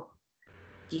 oh,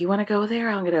 you want to go there?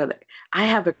 I'm going to go there. I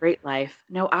have a great life.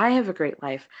 No, I have a great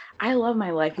life. I love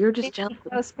my life. You're just jealous.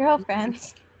 Those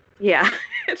girlfriends. Yeah.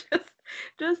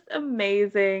 just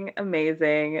amazing,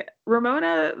 amazing.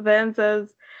 Ramona then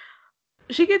says,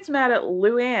 she gets mad at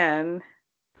Luann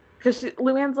because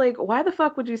Luann's like, why the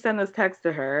fuck would you send this text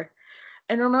to her?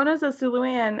 And Ramona says to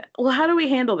Luann, well, how do we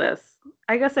handle this?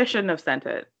 I guess I shouldn't have sent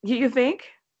it. You think?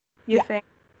 You think?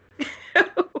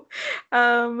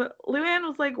 Luann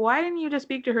was like, why didn't you just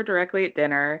speak to her directly at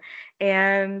dinner?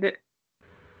 And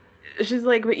she's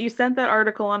like, but you sent that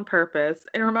article on purpose.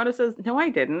 And Ramona says, no, I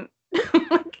didn't.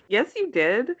 Like, yes, you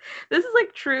did. This is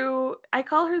like true. I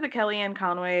call her the Kellyanne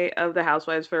Conway of the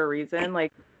Housewives for a reason.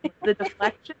 Like the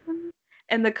deflection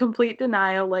and the complete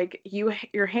denial. Like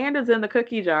your hand is in the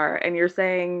cookie jar and you're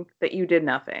saying that you did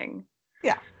nothing.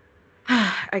 Yeah.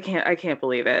 I can't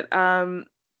believe it. Then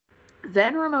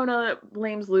Ramona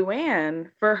blames Luann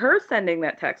for her sending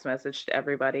that text message to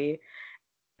everybody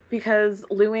because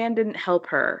Luann didn't help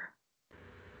her.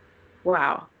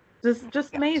 Wow.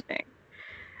 Just amazing.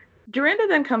 Dorinda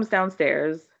then comes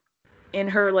downstairs in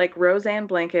her like Roseanne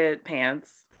blanket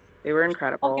pants. They were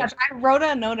incredible. Oh gosh, I wrote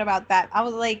a note about that. I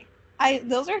was like,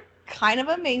 those are kind of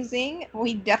amazing.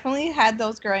 We definitely had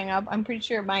those growing up. I'm pretty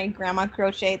sure my grandma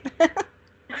crocheted.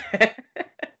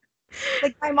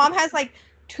 Like my mom has like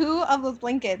 2 of those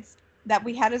blankets that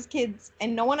we had as kids,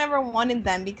 and no one ever wanted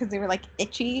them because they were like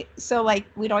itchy. So like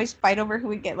we'd always fight over who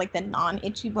would get like the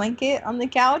non-itchy blanket on the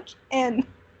couch, and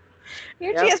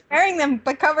here she is wearing them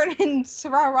but covered in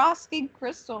Swarovski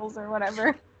crystals or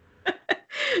whatever.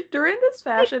 Dorinda's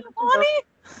fashion.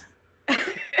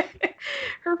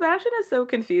 Her fashion is so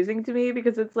confusing to me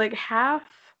because it's like half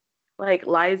like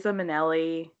Liza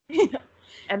Minnelli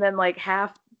and then like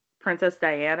half Princess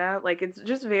Diana. Like it's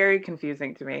just very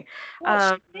confusing to me.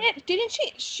 Well, didn't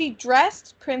she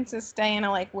dressed Princess Diana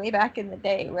like way back in the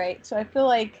day, right? So I feel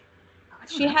like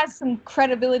she has some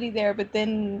credibility there, but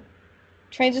then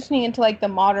transitioning into like the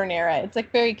modern era, it's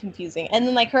like very confusing. And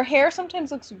then like her hair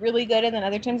sometimes looks really good and then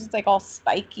other times it's like all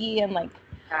spiky and like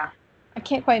I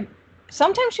can't quite.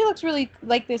 Sometimes she looks really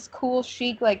like this cool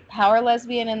chic like power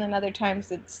lesbian, and then other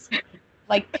times it's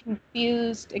like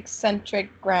confused eccentric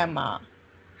grandma.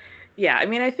 Yeah, I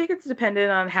mean, I think it's dependent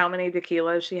on how many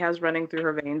tequilas she has running through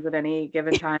her veins at any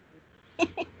given time.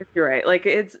 You're right. Like,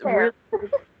 it's really...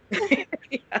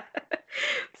 Yeah.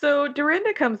 So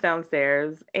Dorinda comes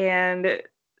downstairs, and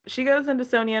she goes into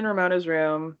Sonia and Ramona's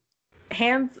room,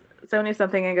 hands Sonia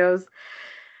something, and goes,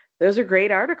 those are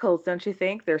great articles, don't you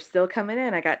think? They're still coming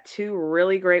in. I got 2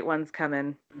 really great ones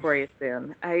coming for you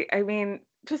soon. I mean,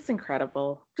 just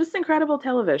incredible. Just incredible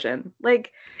television.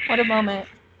 Like... What a moment.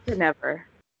 Never.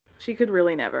 She could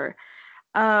really never.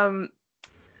 Then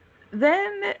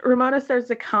Ramona starts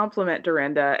to compliment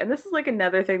Dorinda. And this is like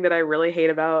another thing that I really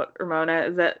hate about Ramona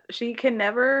is that she can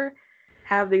never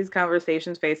have these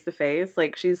conversations face to face.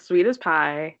 Like she's sweet as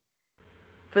pie,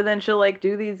 but then she'll like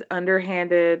do these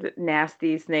underhanded,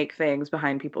 nasty snake things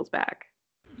behind people's back.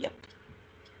 Yep.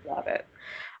 Love it.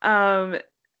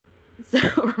 So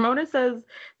Ramona says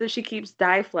that she keeps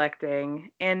deflecting,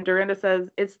 and Dorinda says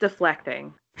it's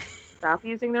deflecting. Stop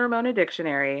using the Ramona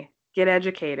dictionary, get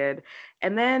educated.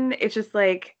 And then it's just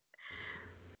like,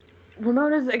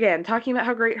 Ramona's, again, talking about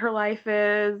how great her life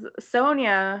is.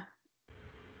 Sonia,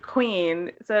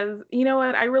 queen, says, you know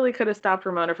what, I really could have stopped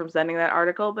Ramona from sending that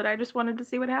article, but I just wanted to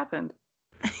see what happened.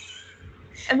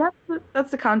 And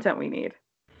that's the content we need.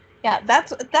 Yeah,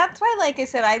 that's why, like I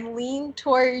said, I lean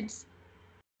towards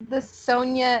the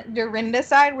Sonia Dorinda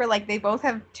side, where like they both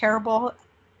have terrible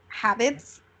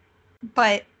habits,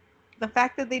 but the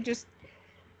fact that they just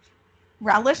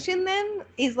relish in them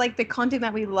is like the content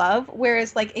that we love.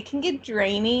 Whereas like it can get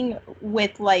draining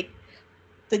with like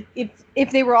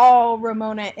if they were all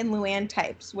Ramona and Luann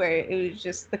types, where it was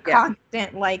just the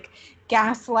constant like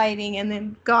gaslighting and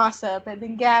then gossip and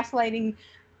then gaslighting,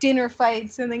 dinner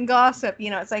fights and then gossip. You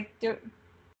know, it's like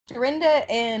Dorinda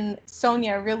and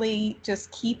Sonia really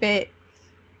just keep it.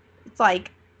 It's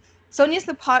like Sonia's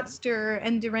the pot stirrer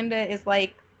and Dorinda is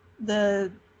like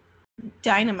the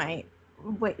dynamite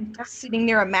sitting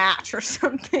near a match or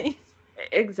something.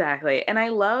 Exactly. And I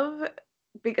love,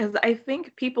 because I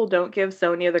think people don't give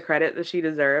Sonia the credit that she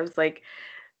deserves. Like,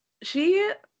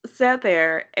 she sat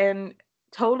there and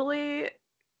totally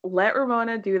let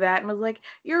Ramona do that and was like,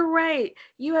 you're right.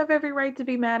 You have every right to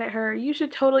be mad at her. You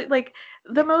should totally, like,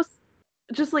 the most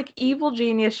just like evil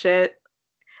genius shit.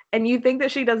 And you think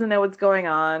that she doesn't know what's going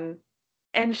on.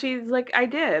 And she's like, I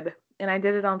did. And I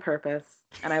did it on purpose.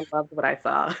 And I loved what I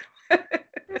saw.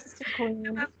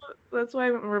 That's why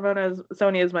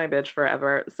Sonia is my bitch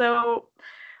forever. So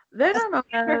then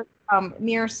Ramona,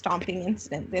 mirror stomping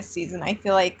incident this season. I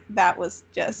feel like that was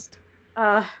just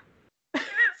so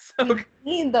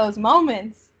in those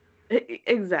moments.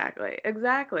 Exactly.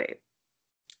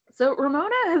 So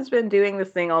Ramona has been doing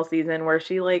this thing all season where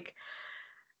she like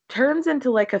turns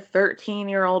into like a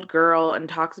 13-year-old girl and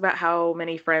talks about how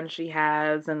many friends she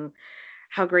has and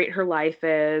how great her life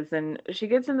is. And she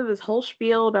gets into this whole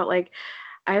spiel about like,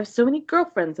 I have so many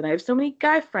girlfriends and I have so many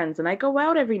guy friends and I go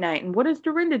out every night. And what does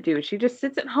Dorinda do? She just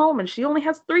sits at home and she only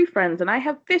has 3 friends and I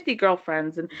have 50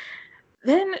 girlfriends. And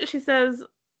then she says,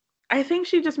 I think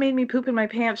she just made me poop in my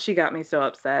pants. She got me so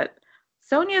upset.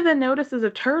 Sonia then notices a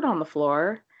turd on the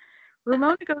floor.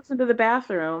 Ramona goes into the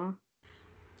bathroom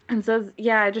and says,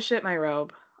 yeah, I just shit my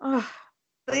robe. Ugh.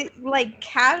 Like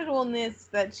casualness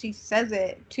that she says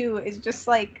it too is just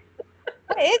like,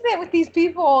 what is it with these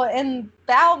people and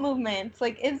bowel movements?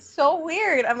 Like, it's so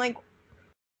weird. I'm like,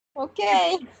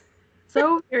 okay.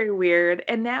 So very weird.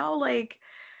 And now, like,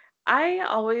 I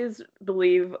always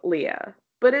believe Leah,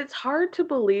 but it's hard to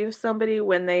believe somebody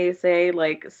when they say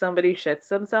like somebody shits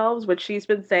themselves, which she's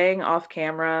been saying off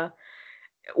camera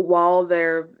while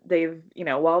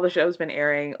while the show's been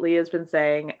airing. Leah's been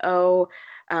saying,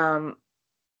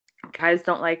 guys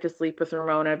don't like to sleep with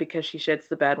Ramona because she shits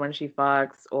the bed when she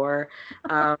fucks, or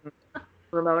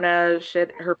Ramona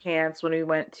shit her pants when we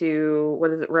went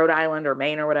to, Rhode Island or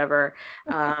Maine or whatever,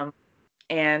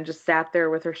 and just sat there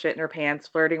with her shit in her pants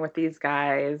flirting with these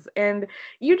guys. And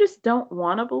you just don't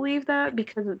want to believe that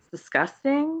because it's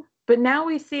disgusting. But now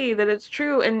we see that it's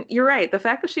true. And you're right. The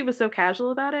fact that she was so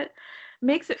casual about it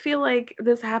makes it feel like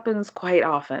this happens quite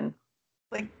often.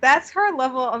 Like, that's her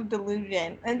level of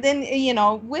delusion. And then,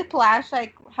 whiplash,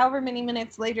 like, however many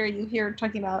minutes later you hear her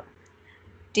talking about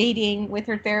dating with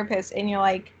her therapist, and you're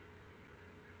like,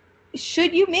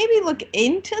 should you maybe look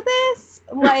into this?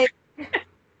 Like,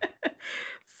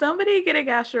 somebody get a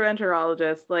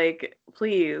gastroenterologist, like,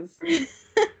 please.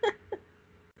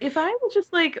 If I was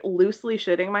just, like, loosely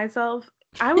shitting myself,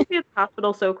 I would be at the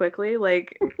hospital so quickly,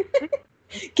 like...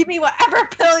 Give me whatever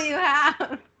pill you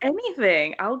have.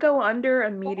 Anything. I'll go under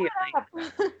immediately.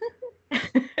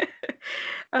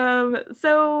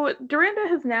 So Dorinda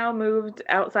has now moved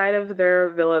outside of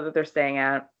their villa that they're staying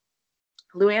at.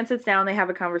 Luann sits down. They have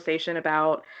a conversation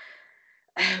about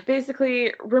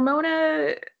basically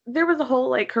Ramona. There was a whole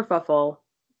like kerfuffle.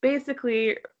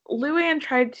 Basically, Luann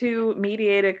tried to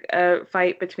mediate a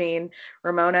fight between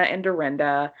Ramona and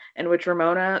Dorinda, in which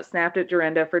Ramona snapped at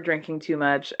Dorinda for drinking too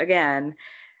much again.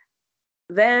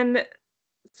 Then,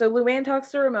 so Luann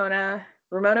talks to Ramona.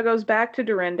 Ramona goes back to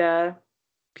Dorinda,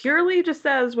 purely just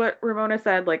says what Ramona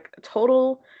said, like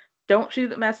total don't shoot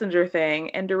the messenger thing.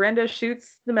 And Dorinda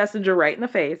shoots the messenger right in the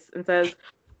face and says,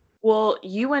 well,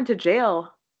 you went to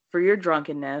jail for your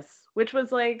drunkenness, which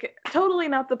was like totally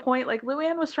not the point. Like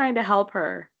Luann was trying to help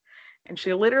her. And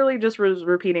she literally just was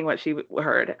repeating what she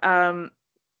heard.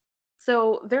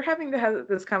 So they're having to have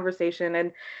this conversation,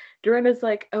 and Dorinda's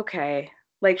like, okay.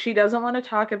 Like, she doesn't want to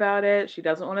talk about it. She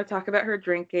doesn't want to talk about her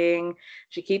drinking.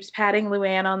 She keeps patting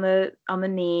Luann on the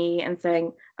knee and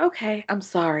saying, okay, I'm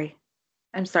sorry.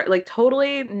 Like,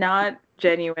 totally not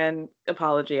genuine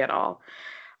apology at all.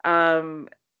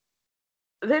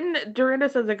 Then Dorinda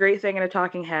says a great thing in a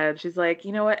talking head. She's like,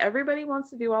 you know what? Everybody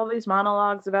wants to do all these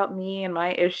monologues about me and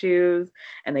my issues,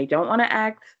 and they want to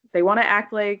act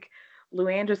like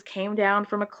Luann just came down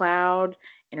from a cloud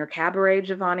in her cabaret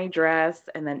Giovanni dress,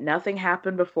 and that nothing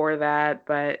happened before that,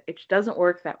 but it doesn't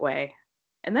work that way.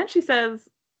 And then she says,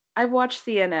 I've watched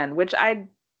CNN, which I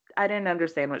didn't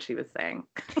understand what she was saying,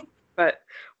 but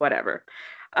whatever.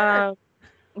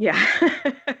 Yeah.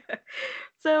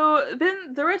 So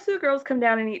then the rest of the girls come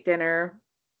down and eat dinner.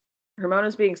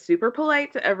 Ramona's being super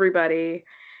polite to everybody.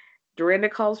 Dorinda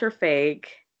calls her fake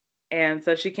and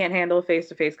says she can't handle a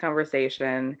face-to-face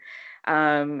conversation.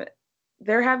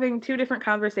 They're having two different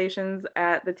conversations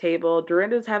at the table.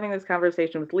 Dorinda's having this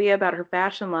conversation with Leah about her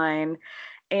fashion line.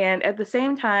 And at the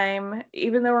same time,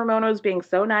 even though Ramona was being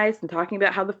so nice and talking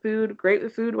about how great the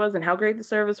food was and how great the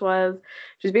service was,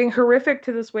 she's being horrific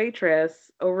to this waitress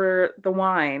over the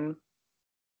wine.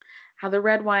 How the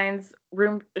red wine's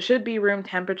should be room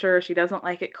temperature. She doesn't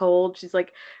like it cold. She's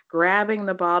like grabbing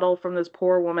the bottle from this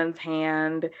poor woman's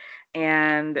hand,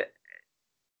 and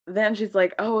then she's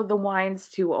like, oh, the wine's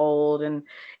too old. And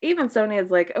even Sonia's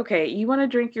like, okay, you want to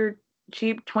drink your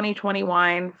cheap 2020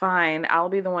 wine? Fine. I'll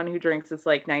be the one who drinks this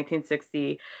like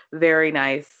 1960 very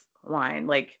nice wine.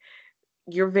 Like,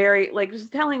 you're very, like,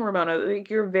 just telling Ramona,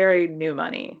 like, you're very new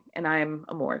money and I'm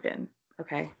a Morgan.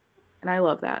 Okay. And I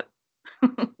love that.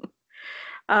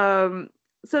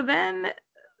 So then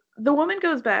the woman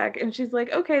goes back and she's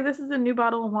like, okay, this is a new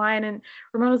bottle of wine. And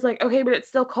Ramona's like, okay, but it's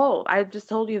still cold. I just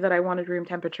told you that I wanted room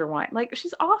temperature wine. Like,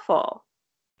 she's awful.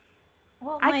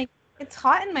 Well, it's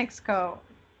hot in Mexico.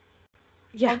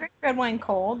 Yeah. I'll drink red wine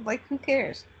cold. Like, who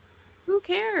cares? Who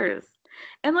cares?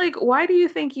 And like, why do you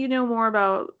think you know more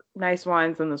about nice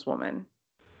wines than this woman?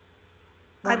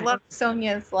 I love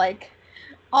Sonia's like,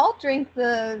 I'll drink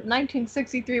the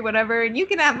 1963 whatever, and you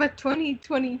can have a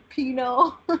 2020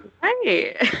 Pinot.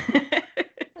 Right.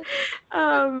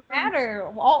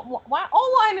 Matter. All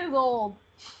wine is old.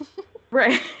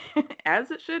 Right.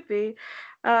 As it should be.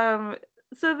 So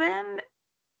then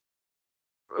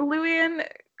Luann,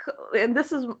 and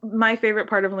this is my favorite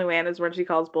part of Luann, is when she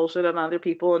calls bullshit on other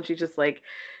people, and she's just like,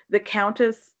 the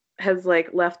Countess has like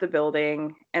left the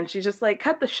building, and she's just like,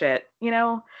 cut the shit, you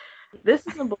know? This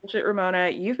is some bullshit,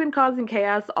 Ramona. You've been causing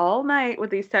chaos all night with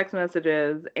these text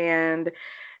messages, and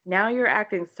now you're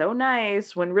acting so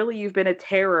nice when really you've been a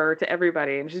terror to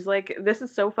everybody. And she's like, this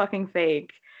is so fucking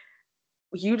fake.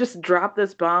 You just dropped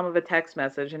this bomb of a text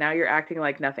message, and now you're acting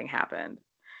like nothing happened.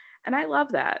 And I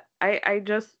love that. I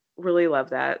just really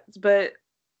love that. But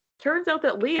turns out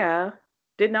that Leah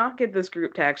did not get this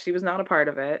group text. She was not a part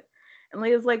of it. And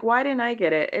Leah's like, why didn't I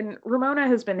get it? And Ramona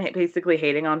has been basically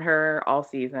hating on her all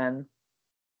season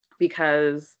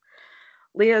because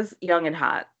Leah's young and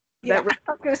hot. Yeah, I was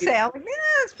going to say, I'm like, yeah,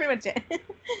 that's pretty much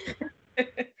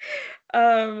it.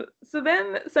 So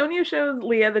then Sonia shows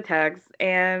Leah the text,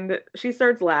 and she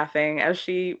starts laughing, as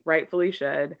she rightfully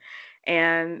should.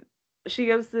 And she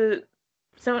goes to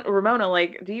Ramona,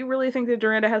 like, do you really think that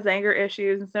Dorinda has anger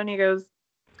issues? And Sonia goes,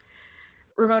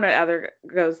 Ramona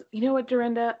goes, you know what,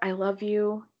 Dorinda? I love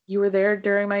you. You were there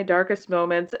during my darkest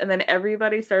moments. And then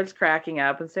everybody starts cracking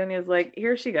up. And Sonia's like,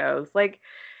 here she goes. Like,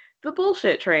 the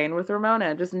bullshit train with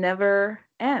Ramona just never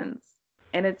ends.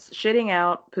 And it's shitting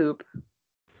out poop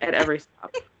at every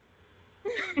stop.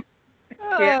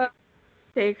 I can't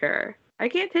take her. I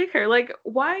can't take her. Like,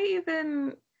 why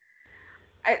even?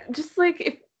 Just like,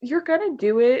 if you're going to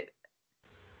do it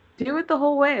the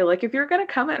whole way. Like, if you're going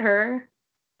to come at her,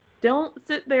 don't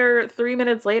sit there 3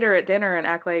 minutes later at dinner and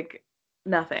act like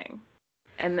nothing.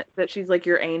 And that she's like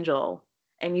your angel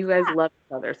and you guys love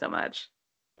each other so much.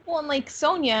 Well, and like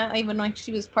Sonia, even like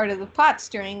she was part of the pot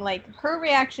stirring, like her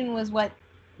reaction was what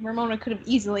Ramona could have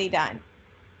easily done.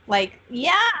 Like,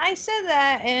 yeah, I said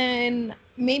that and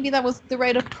maybe that was the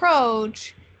right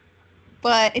approach,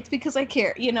 but it's because I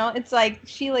care, you know? It's like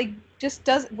she like just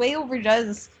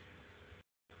overdoes.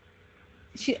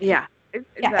 Yeah.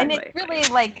 Exactly. Yeah, and it really,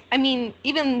 like, I mean,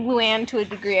 even Luann, to a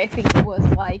degree, I think was,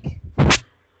 like,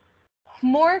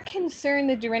 more concerned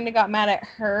that Dorinda got mad at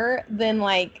her than,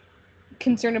 like,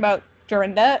 concerned about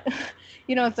Dorinda.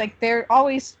 You know, it's like they're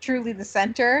always truly the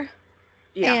center.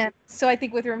 Yeah. And so I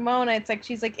think with Ramona, it's like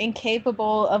she's, like,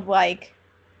 incapable of, like,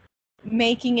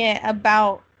 making it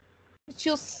about...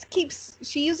 She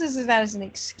uses it as an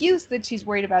excuse that she's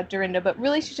worried about Dorinda, but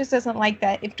really she just doesn't like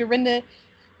that.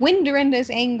 When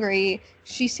Dorinda's angry,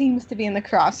 she seems to be in the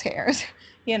crosshairs,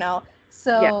 you know?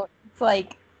 So It's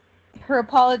like her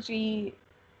apology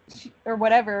or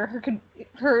whatever,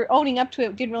 her owning up to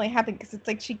it didn't really happen because it's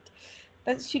like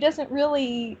she doesn't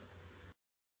really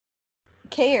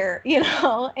care, you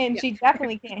know? And she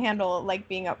definitely can't handle like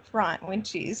being up front when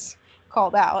she's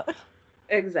called out.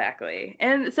 Exactly.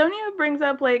 And Sonia brings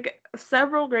up like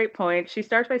several great points. She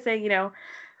starts by saying, you know,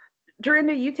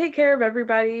 Dorinda, you take care of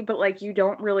everybody, but like you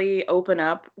don't really open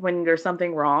up when there's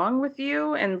something wrong with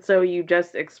you, and so you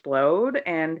just explode.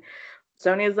 And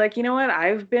Sonia's like, you know what?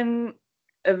 I've been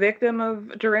a victim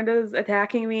of Dorinda's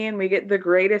attacking me, and we get the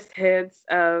greatest hits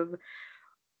of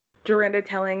Dorinda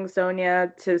telling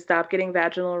Sonia to stop getting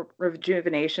vaginal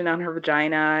rejuvenation on her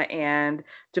vagina and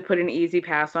to put an easy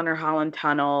pass on her Holland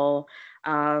tunnel.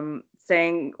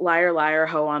 saying liar, liar,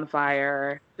 hoe on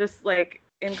fire. Just like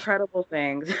incredible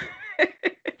things.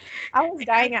 I was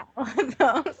dying out of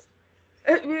those.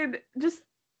 I mean, just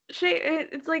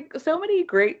it's like so many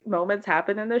great moments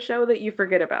happen in the show that you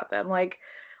forget about them. Like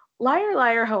liar,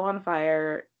 liar, hoe on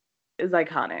fire is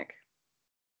iconic.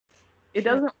 It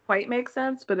doesn't quite make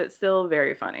sense, but it's still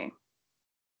very funny.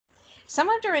 Some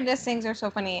of Dorinda's things are so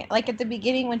funny. Like at the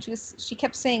beginning when she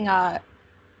kept saying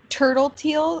turtle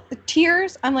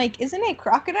tears. I'm like, isn't it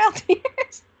crocodile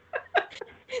tears?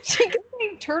 She kept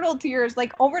saying turtle tears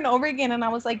like over and over again, and I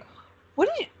was like, what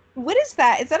is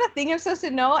that? Is that a thing I'm supposed to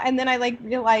know? And then I like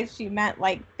realized she meant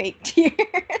like fake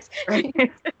tears.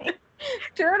 Right.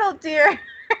 Turtle tears.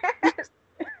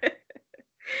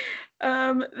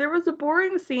 There was a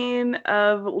boring scene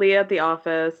of Leah at the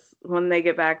office when they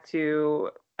get back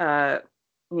to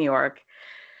New York.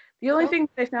 The only thing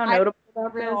I found notable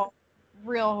about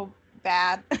real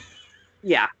bad.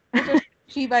 Yeah.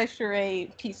 She by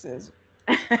Sheree pieces.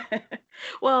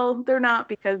 Well, they're not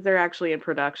because they're actually in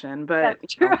production, but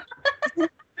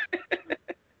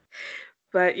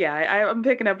but yeah, I'm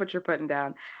picking up what you're putting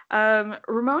down.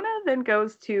 Ramona then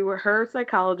goes to her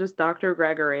psychologist, Dr.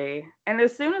 Gregory. And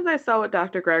as soon as I saw what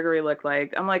Dr. Gregory looked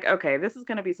like, I'm like, okay, this is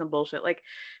going to be some bullshit. Like,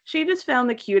 she just found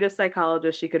the cutest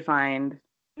psychologist she could find.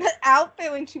 The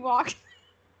outfit when she walked.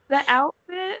 The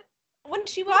outfit? When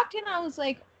she walked in, I was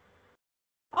like,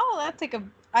 oh, that's like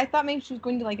I thought maybe she was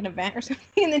going to like an event or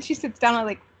something. And then she sits down and I'm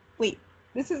like, wait,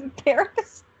 this is a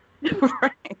therapist?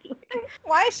 Right.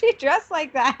 Why is she dressed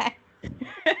like that?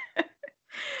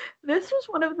 This was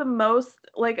one of the most,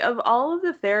 like, of all of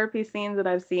the therapy scenes that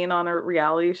I've seen on a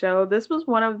reality show, this was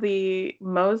one of the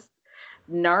most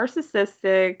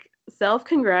narcissistic,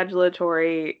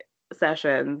 self-congratulatory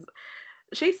sessions.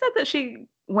 She said that she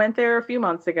went there a few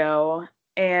months ago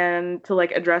and to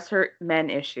like address her men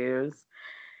issues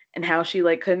and how she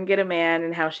like couldn't get a man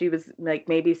and how she was like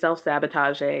maybe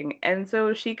self-sabotaging. And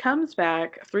so she comes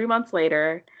back 3 months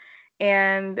later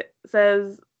and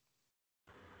says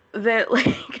that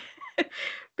like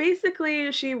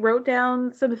basically she wrote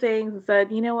down some things and said,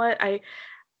 you know what,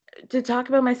 to talk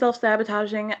about my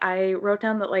self-sabotaging, I wrote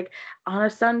down that like on a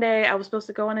Sunday I was supposed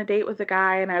to go on a date with a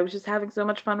guy and I was just having so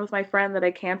much fun with my friend that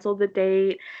I canceled the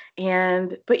date.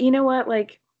 But you know what,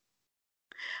 like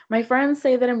my friends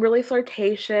say that I'm really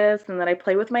flirtatious and that I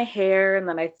play with my hair and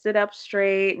that I sit up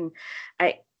straight and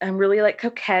I'm really like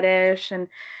coquettish and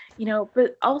you know,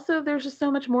 but also there's just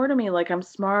so much more to me. Like I'm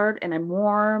smart and I'm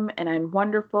warm and I'm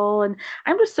wonderful and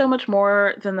I'm just so much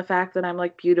more than the fact that I'm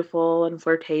like beautiful and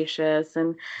flirtatious.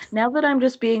 And now that I'm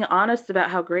just being honest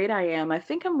about how great I am, I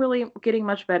think I'm really getting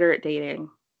much better at dating.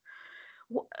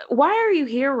 Why are you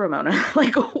here, Ramona?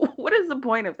 Like, what is the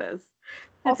point of this?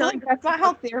 Also, like, that's not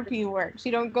how therapy works.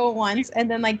 You don't go once and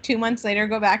then like 2 months later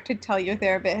go back to tell your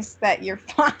therapist that you're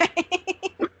fine.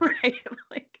 Right.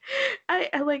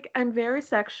 Like, I'm very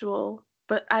sexual,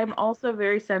 but I'm also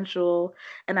very sensual,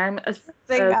 and I'm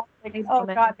oh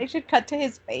God, they should cut to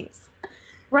his face.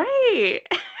 Right.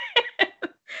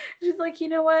 She's like, you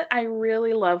know what? I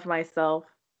really love myself,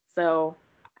 so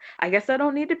I guess I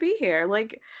don't need to be here.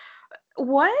 Like,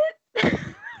 what?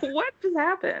 What just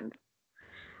happened?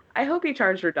 I hope he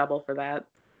charged her double for that.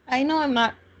 I know I'm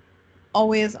not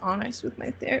always honest with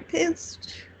my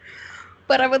therapist,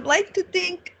 but I would like to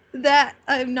think that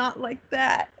I'm not like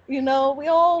that. You know,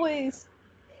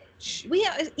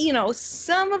 you know,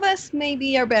 some of us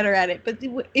maybe are better at it, but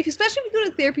especially if you go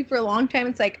to therapy for a long time,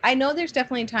 it's like, I know there's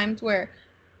definitely times where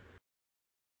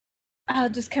I'll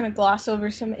just kind of gloss over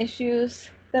some issues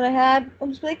that I had. I'll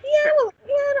just be like,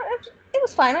 it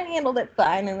was fine. I handled it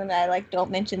fine. And then I like don't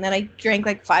mention that I drank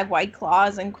like 5 White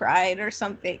Claws and cried or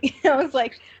something. I was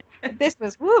like, this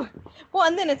was woo. Well,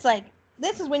 and then it's like,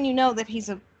 this is when you know that he's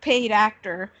a paid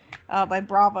actor by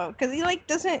Bravo, because he like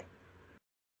doesn't.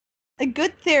 A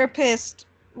good therapist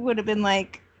would have been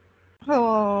like,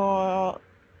 oh,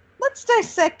 let's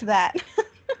dissect that.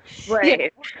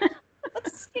 Right.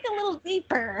 Let's dig a little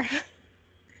deeper.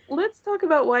 Let's talk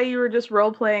about why you were just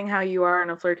role playing how you are in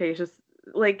a flirtatious.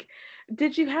 Like,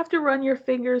 did you have to run your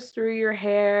fingers through your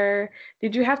hair?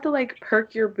 Did you have to like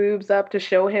perk your boobs up to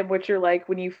show him what you're like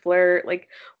when you flirt? Like,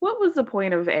 what was the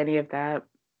point of any of that?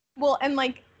 Well, and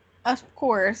like, of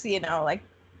course, you know, like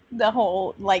the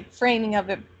whole like framing of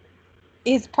it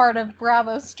is part of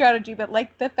Bravo's strategy, but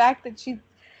like the fact that she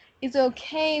is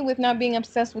okay with not being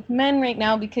obsessed with men right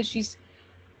now because she's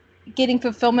getting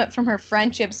fulfillment from her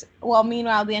friendships, while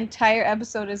meanwhile the entire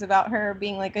episode is about her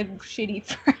being like a shitty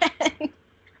friend.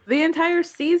 The entire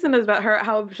season is about her,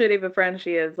 how shitty of a friend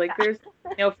she is. Like, there's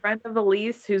friend of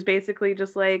Elise, who's basically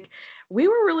just like, we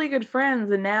were really good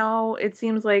friends, and now it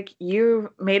seems like you've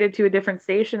made it to a different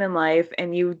station in life,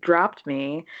 and you've dropped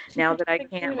me now that I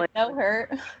can't like know her.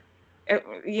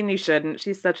 You shouldn't.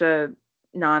 She's such a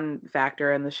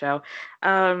non-factor in the show.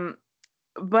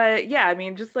 But yeah, I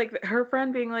mean, just like her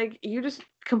friend being like, you just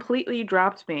completely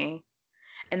dropped me,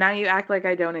 and now you act like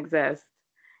I don't exist.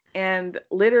 And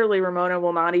literally, Ramona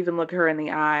will not even look her in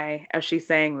the eye as she's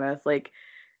saying this, like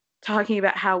talking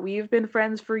about how we've been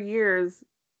friends for years,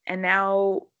 and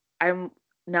now I'm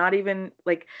not even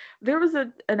like. There was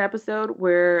an episode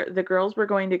where the girls were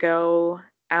going to go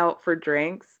out for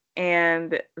drinks,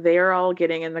 and they are all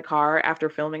getting in the car after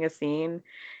filming a scene,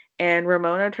 and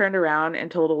Ramona turned around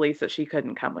and told Elise that she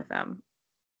couldn't come with them.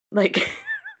 Like,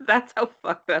 that's how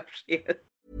fucked up she is.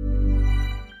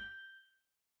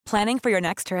 Planning for your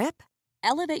next trip?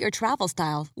 Elevate your travel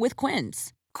style with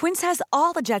Quince. Quince has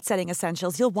all the jet-setting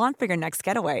essentials you'll want for your next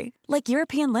getaway, like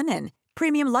European linen,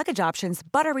 premium luggage options,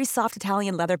 buttery soft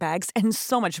Italian leather bags, and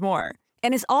so much more.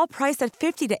 And is all priced at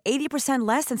 50 to 80%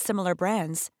 less than similar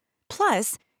brands.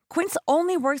 Plus, Quince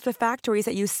only works with factories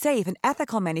that use safe and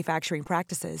ethical manufacturing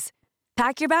practices.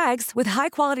 Pack your bags with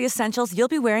high-quality essentials you'll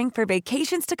be wearing for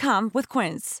vacations to come with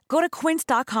Quince. Go to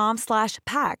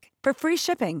quince.com/pack for free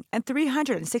shipping and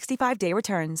 365-day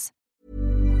returns.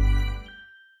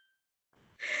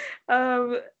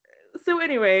 So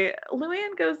anyway,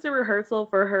 Luann goes to rehearsal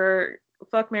for her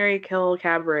Fuck, Marry, Kill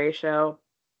cabaret show.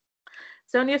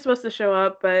 Sonia's supposed to show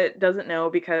up, but doesn't know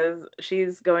because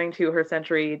she's going to her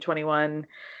Century 21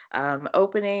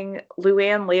 opening.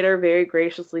 Luann later very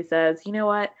graciously says, you know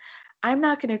what? I'm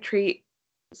not going to treat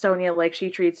Sonia like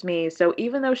she treats me. So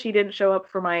even though she didn't show up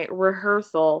for my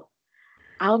rehearsal,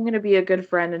 I'm going to be a good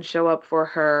friend and show up for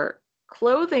her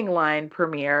clothing line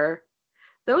premiere.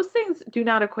 Those things do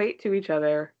not equate to each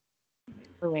other,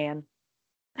 Luann.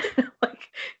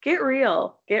 Like, get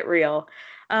real. Get real.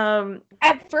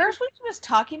 At first, when she was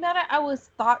talking about it, I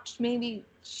thought maybe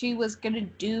she was gonna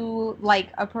do like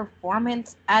a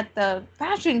performance at the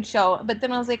fashion show, but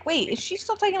then I was like, wait, is she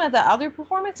still talking about the other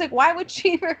performance? Like, why would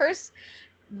she rehearse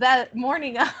that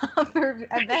morning of her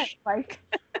event? Like,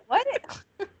 what?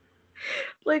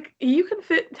 Like, you can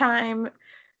fit time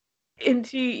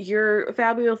into your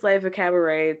fabulous life of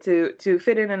cabaret to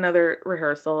fit in another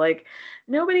rehearsal. Like,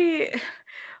 nobody.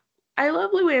 I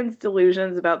love Luann's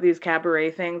delusions about these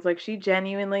cabaret things. Like, she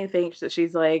genuinely thinks that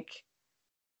she's like,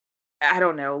 I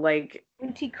don't know, like...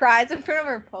 And she cries in front of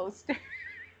her poster.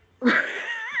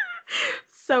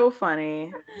 So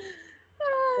funny.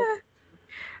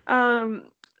 So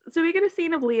we get a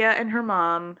scene of Leah and her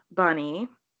mom, Bunny.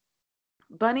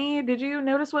 Bunny, did you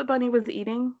notice what Bunny was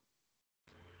eating?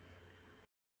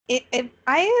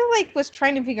 I was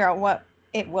trying to figure out what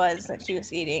it was that she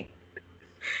was eating.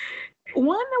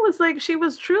 One that was like, she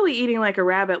was truly eating like a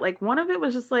rabbit. Like, one of it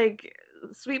was just like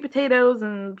sweet potatoes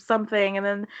and something, and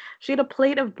then she had a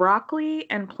plate of broccoli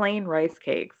and plain rice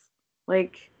cakes.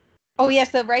 Like, oh yes,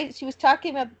 the rice. She was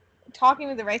talking with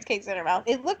the rice cakes in her mouth.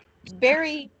 It looked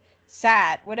very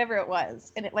sad, whatever it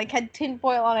was, and it like had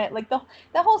tinfoil on it. Like the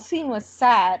whole scene was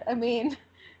sad. I mean,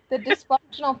 the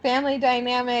dysfunctional family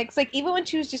dynamics. Like, even when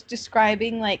she was just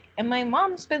describing like, and my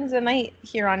mom spends the night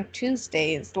here on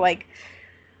Tuesdays. Like,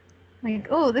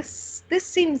 oh, this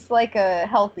seems like a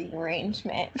healthy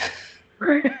arrangement.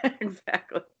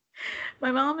 Exactly.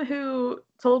 My mom, who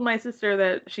told my sister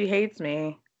that she hates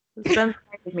me, spends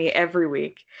time with me every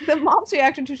week. The mom's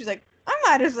reaction too, she's like, I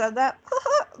might have said that.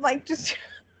 Like, just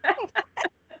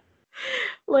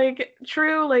like,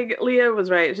 true, like, Leah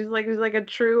was right. She's like a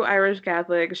true Irish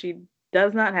Catholic. She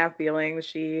does not have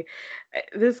feelings.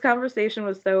 This conversation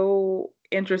was so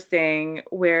interesting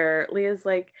where Leah's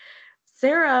like,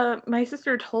 Sarah, my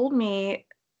sister told me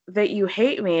that you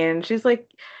hate me. And she's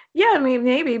like, yeah, I mean,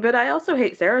 maybe, but I also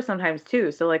hate Sarah sometimes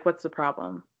too. So, like, what's the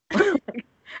problem? Like,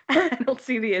 I don't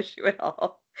see the issue at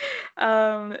all.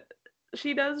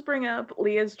 She does bring up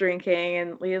Leah's drinking,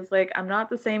 and Leah's like, I'm not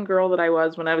the same girl that I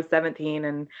was when I was 17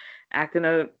 and acting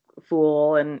a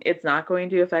fool, and it's not going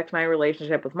to affect my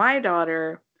relationship with my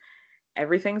daughter.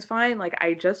 Everything's fine. Like,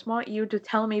 I just want you to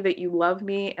tell me that you love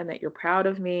me and that you're proud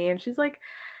of me. And she's like,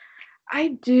 I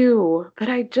do, but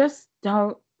I just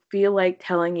don't feel like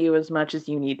telling you as much as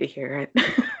you need to hear it.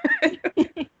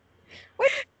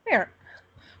 Which is fair.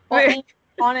 Well,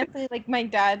 honestly, like, my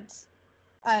dad's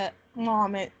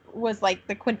mom, it was like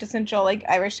the quintessential like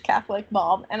Irish Catholic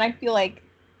mom, and I feel like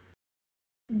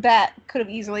that could have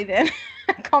easily been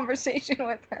a conversation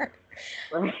with her.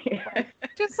 Right.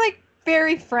 Just like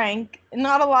very frank,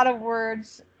 not a lot of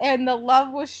words, and the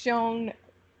love was shown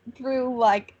through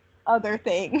like other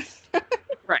things.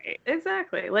 Right,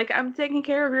 exactly. Like, I'm taking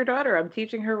care of your daughter. I'm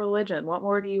teaching her religion. What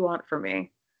more do you want from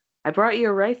me? I brought you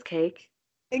a rice cake.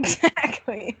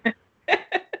 Exactly.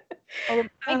 Well,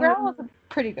 my grandma was a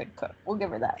pretty good cook. We'll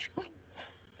give her that.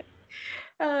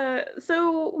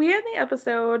 So we end the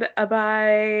episode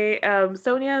by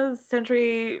Sonia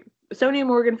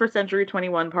Morgan for Century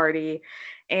 21 party.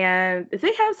 And do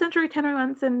they have Century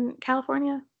 21s in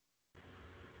California?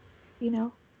 You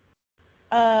know?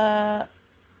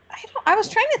 I was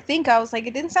trying to think. I was like,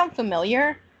 it didn't sound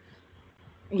familiar.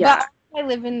 Yeah. But I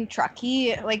live in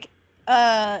Truckee, like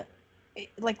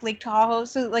Lake Tahoe.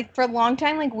 So like for a long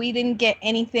time, like we didn't get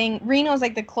anything. Reno's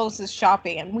like the closest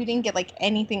shopping, and we didn't get like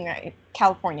anything that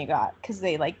California got because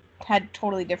they like had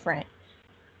totally different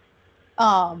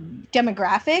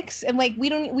demographics. And like we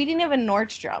didn't have a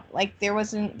Nordstrom. Like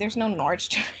there's no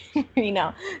Nordstrom in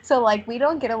Reno. So like we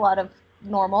don't get a lot of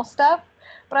normal stuff.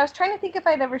 But I was trying to think if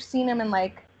I'd ever seen them in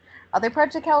like other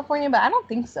parts of California, but I don't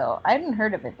think so. I hadn't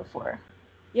heard of it before.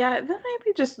 Yeah, that might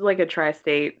be just like a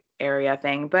tri-state area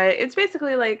thing, but it's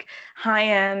basically like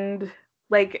high-end,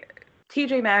 like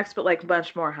TJ Maxx, but like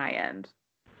much more high-end,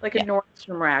 like a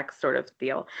Nordstrom Rack sort of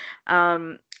deal.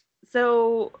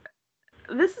 So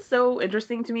this is so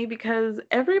interesting to me because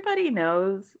everybody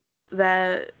knows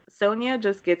that Sonia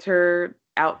just gets her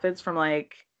outfits from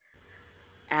like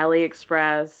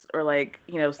AliExpress or like,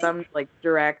 you know, some like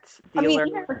direct dealer. I mean,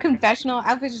 even her confessional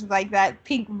outfits is like that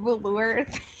pink velour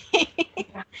thing.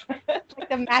 Like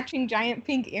the matching giant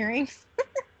pink earrings.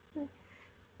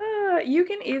 You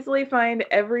can easily find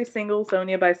every single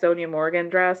Sonia by Sonia Morgan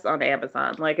dress on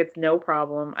Amazon. Like, it's no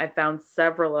problem. I found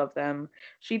several of them.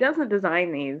 She doesn't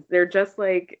design these. They're just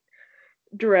like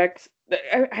direct.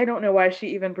 I don't know why she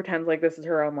even pretends like this is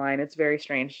her own line. It's very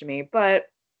strange to me. But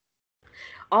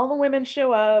all the women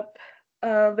show up.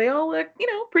 They all look,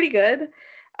 you know, pretty good.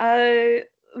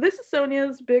 This is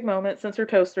Sonia's big moment since her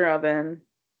toaster oven.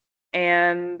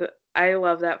 And I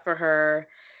love that for her.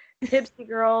 Tipsy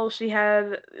Girl, she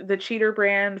had the cheater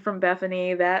brand from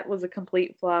Bethany. That was a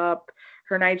complete flop.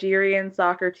 Her Nigerian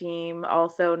soccer team,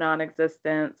 also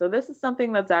non-existent. So this is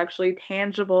something that's actually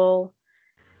tangible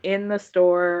in the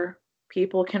store.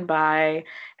 People can buy.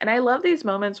 And I love these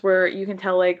moments where you can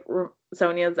tell like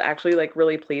Sonia's actually like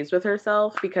really pleased with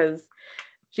herself because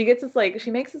she gets this like,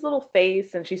 she makes this little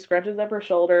face and she scrunches up her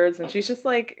shoulders and she's just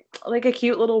like a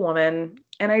cute little woman.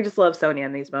 And I just love Sonia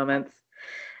in these moments.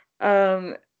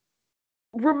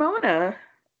 Ramona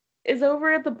is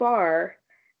over at the bar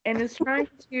and is trying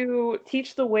to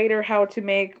teach the waiter how to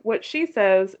make what she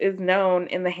says is known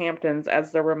in the Hamptons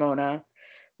as the Ramona,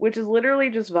 which is literally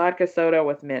just vodka soda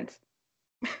with mint.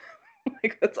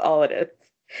 Like, that's all it is.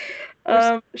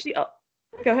 Go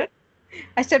ahead.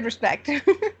 I said respect.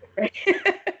 Right.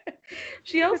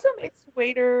 She also makes the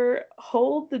waiter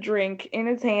hold the drink in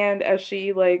his hand as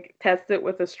she like tests it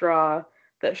with a straw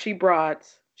that she brought.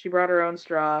 She brought her own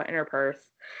straw in her purse.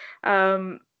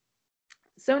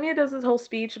 Sonia does this whole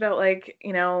speech about like,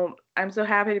 you know, I'm so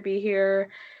happy to be here.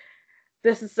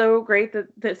 This is so great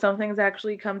that something's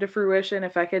actually come to fruition.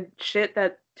 If I could shit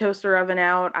that toaster oven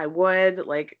out, I would.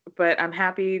 Like, but I'm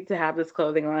happy to have this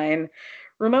clothing line.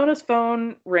 Ramona's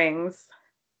phone rings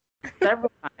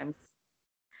several times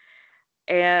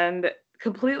and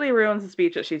completely ruins the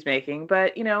speech that she's making.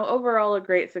 But, you know, overall a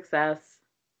great success.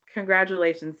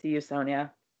 Congratulations to you,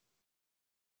 Sonia.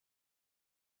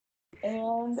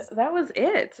 And that was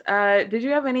it. Did you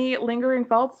have any lingering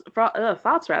thoughts about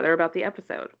the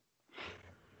episode?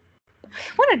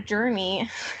 What a journey.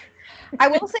 I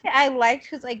will say I liked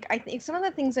because like I think some of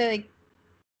the things that like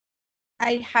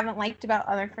I haven't liked about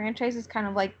other franchises kind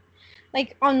of like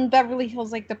on Beverly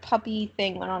Hills, like the puppy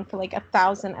thing went on for like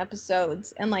 1,000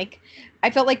 episodes, and like I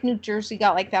felt like New Jersey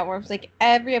got like that where it was like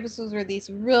every episode were these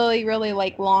really really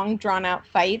like long drawn out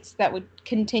fights that would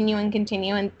continue,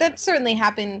 and that certainly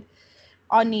happened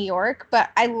on New York.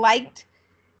 But I liked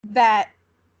that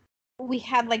we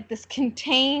had like this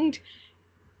contained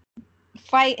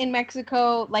fight in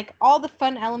Mexico, like all the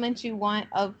fun elements you want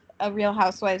of a Real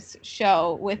Housewives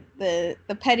show with the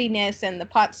pettiness and the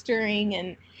pot stirring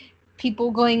and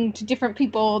people going to different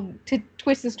people to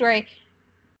twist the story.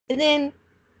 And then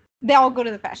they all go to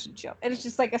the fashion show. And it's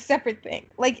just like a separate thing.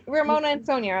 Like Ramona and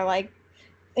Sonia are like,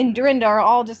 and Dorinda are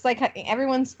all just like,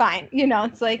 everyone's fine. You know,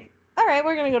 it's like, all right,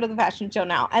 we're going to go to the fashion show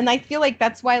now. And I feel like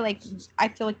that's why, like, I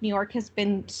feel like New York has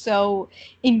been so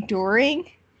enduring.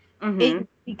 Mm-hmm.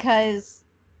 Because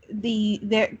the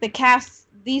cast,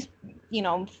 these, you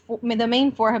know, the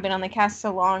main four have been on the cast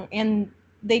so long, and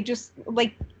they just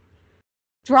like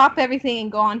drop everything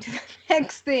and go on to the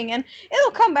next thing, and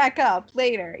it'll come back up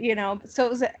later, you know.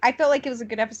 So I felt like it was a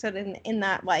good episode in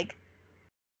that like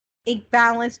it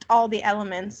balanced all the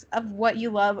elements of what you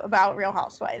love about Real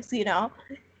Housewives, you know?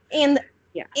 And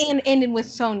ended with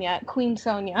Sonia, Queen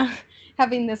Sonia,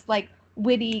 having this like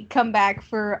witty comeback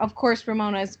for, of course,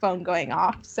 Ramona's phone going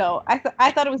off. So I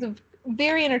thought it was a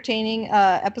very entertaining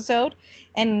episode,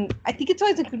 and I think it's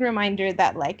always a good reminder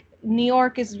that like New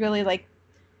York is really like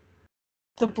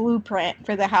the blueprint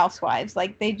for the housewives.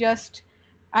 Like they just,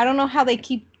 I don't know how they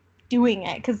keep doing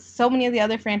it, because so many of the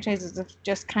other franchises have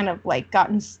just kind of like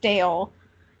gotten stale.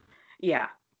 Yeah,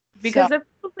 because if it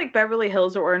was like Beverly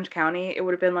Hills or Orange County, it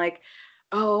would have been like,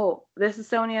 oh, this is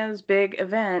Sonia's big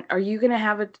event. Are you going to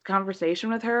have a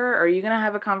conversation with her? Are you going to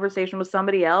have a conversation with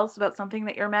somebody else about something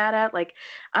that you're mad at? Like,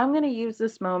 I'm going to use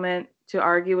this moment to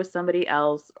argue with somebody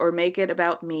else or make it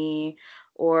about me,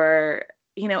 or,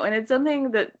 you know, and it's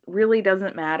something that really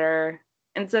doesn't matter.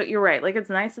 And so you're right. Like, it's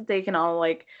nice that they can all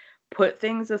like put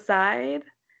things aside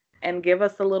and give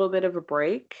us a little bit of a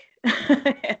break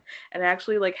and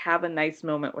actually like have a nice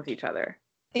moment with each other.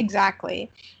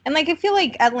 Exactly. And like I feel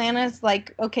like Atlanta's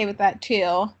like okay with that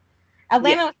too.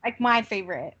 Atlanta was like my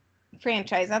favorite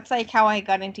franchise. That's like how I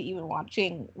got into even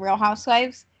watching Real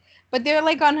Housewives. But they're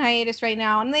like on hiatus right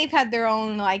now, and they've had their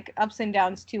own like ups and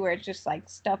downs too, where it's just like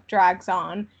stuff drags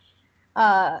on.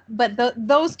 But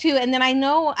those two, and then I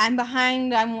know I'm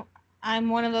behind. I'm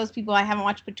one of those people, I haven't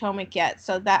watched Potomac yet,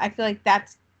 so that I feel like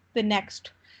that's the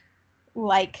next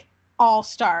like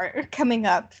all-star coming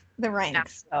up the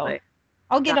ranks. Absolutely. So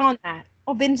I'll get on that.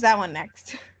 I'll binge that one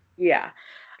next. Yeah.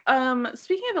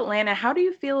 Speaking of Atlanta, how do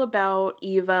you feel about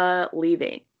Eva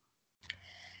leaving?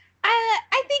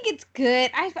 I think it's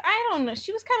good. I don't know.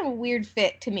 She was kind of a weird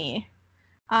fit to me.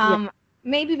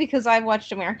 Maybe because I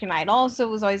watched American Idol, so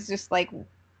it was always just like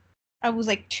I was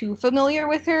like too familiar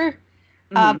with her.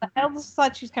 But I also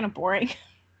thought she was kind of boring.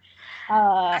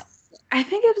 I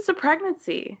think it was a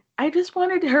pregnancy. I just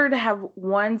wanted her to have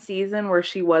one season where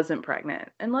she wasn't pregnant,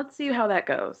 and let's see how that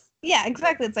goes. Yeah,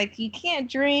 exactly. It's like you can't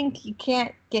drink, you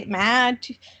can't get mad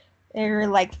or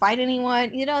like fight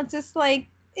anyone. You know, it's just like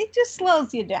it just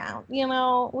slows you down. You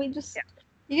know,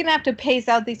 you're gonna have to pace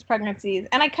out these pregnancies,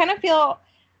 and I kind of feel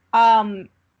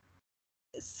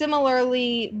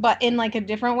similarly, but in like a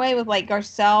different way with like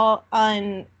Garcelle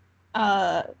on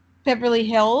Beverly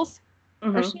Hills.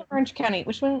 Or she in Orange County?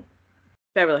 Which one?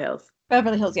 Beverly Hills.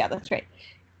 Beverly Hills, yeah, that's right.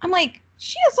 I'm like,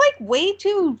 she is like way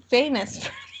too famous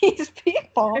for these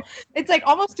people. It's like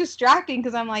almost distracting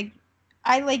because I'm like,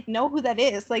 I like know who that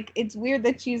is. Like, it's weird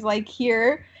that she's like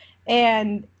here,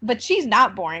 but she's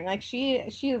not boring. Like she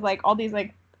is like all these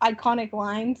like iconic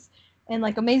lines and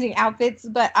like amazing outfits.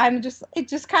 But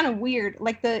it's just kind of weird.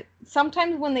 Like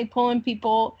sometimes when they pull in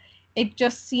people, it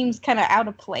just seems kind of out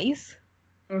of place.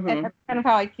 And that's kind of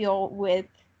how I feel with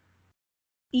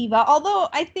Eva. Although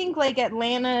I think like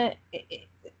Atlanta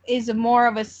is more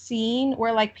of a scene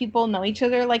where like people know each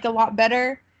other like a lot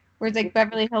better. Whereas like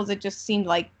Beverly Hills, it just seemed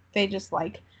like they just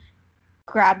like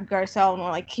grabbed Garcelle and were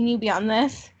like, "Can you be on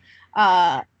this?"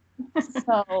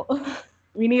 So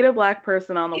we need a black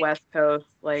person on the West Coast,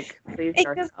 like please.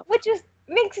 Which just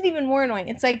makes it even more annoying.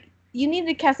 It's like you need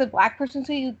to cast a black person,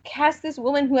 so you cast this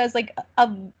woman who has like a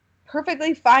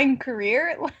perfectly fine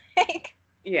career. Like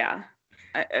yeah,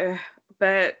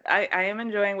 but I am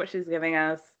enjoying what she's giving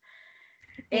us,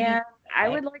 and I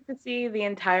would like to see the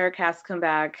entire cast come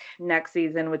back next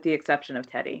season with the exception of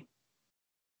Teddi.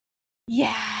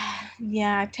 Yeah,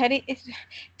 Teddi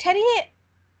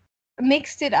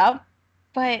mixed it up,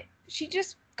 but she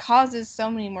just causes so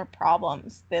many more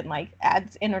problems than like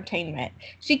adds entertainment.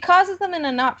 She causes them in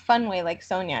a not fun way like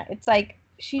Sonia. It's like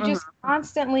she just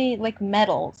constantly like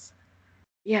meddles.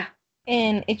 Yeah.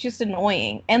 And it's just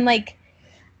annoying. And like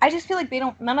I just feel like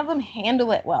none of them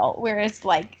handle it well. Whereas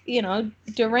like, you know,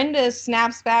 Dorinda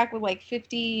snaps back with like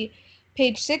 50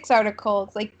 page 6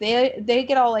 articles. Like they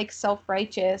get all like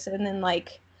self-righteous and then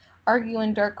like argue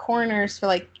in dark corners for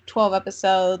like 12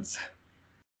 episodes.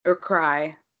 Or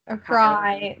cry.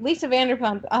 Lisa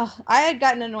Vanderpump, I had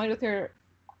gotten annoyed with her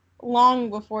long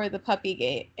before the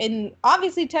Puppygate. And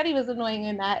obviously Teddi was annoying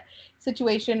in that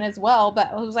situation as well,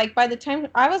 but I was like, by the time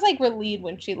I was like relieved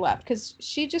when she left, because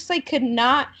she just like could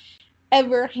not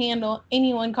ever handle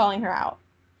anyone calling her out.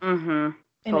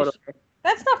 Totally.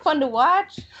 That's not fun to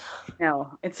watch.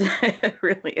 No, it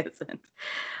really isn't.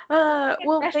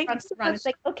 Well, thank you so much. It's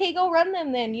like, okay, go run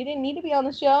them then. You didn't need to be on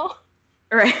the show.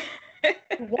 Right.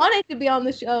 Wanted to be on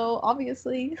the show,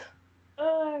 obviously.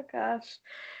 Oh gosh.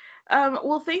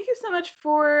 Well, thank you so much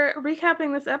for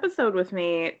recapping this episode with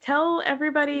me. Tell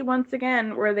everybody once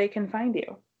again where they can find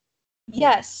you.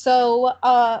 Yes, so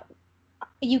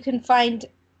you can find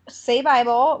Say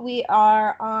Bible. We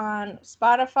are on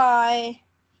Spotify,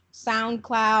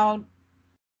 SoundCloud,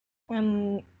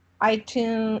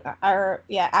 iTunes, or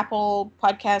Apple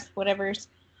Podcast, whatever's.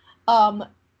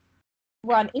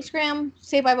 We're on Instagram,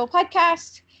 Say Bible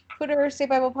Podcast, Twitter, Say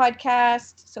Bible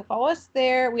Podcast. So follow us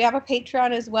there. We have a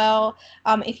Patreon as well.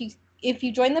 If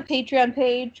you join the Patreon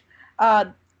page,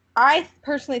 I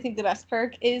personally think the best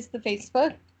perk is the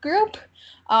Facebook group.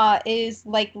 Is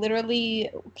like literally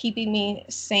keeping me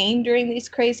sane during these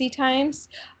crazy times.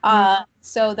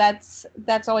 So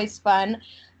that's always fun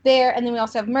there. And then we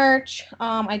also have merch.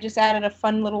 I just added a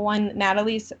fun little one.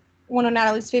 One of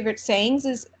Natalie's favorite sayings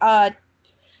is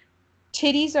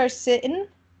titties are sitting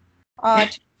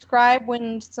to describe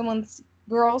when someone's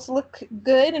girls look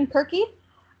good and perky.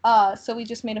 So we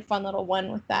just made a fun little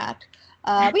one with that.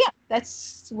 But yeah,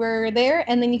 we're there.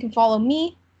 And then you can follow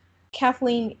me,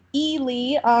 Kathleen E.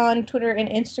 Lee, on Twitter and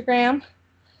Instagram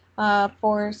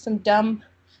for some dumb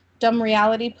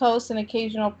reality posts and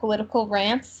occasional political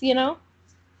rants, you know.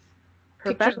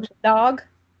 Pictures of the dog.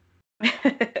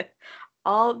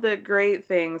 All the great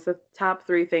things, the top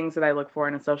 3 things that I look for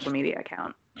in a social media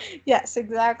account. Yes,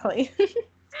 exactly.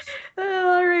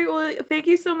 All right. Well, thank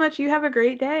you so much. You have a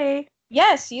great day.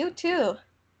 Yes, you too.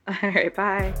 All right.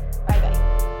 Bye.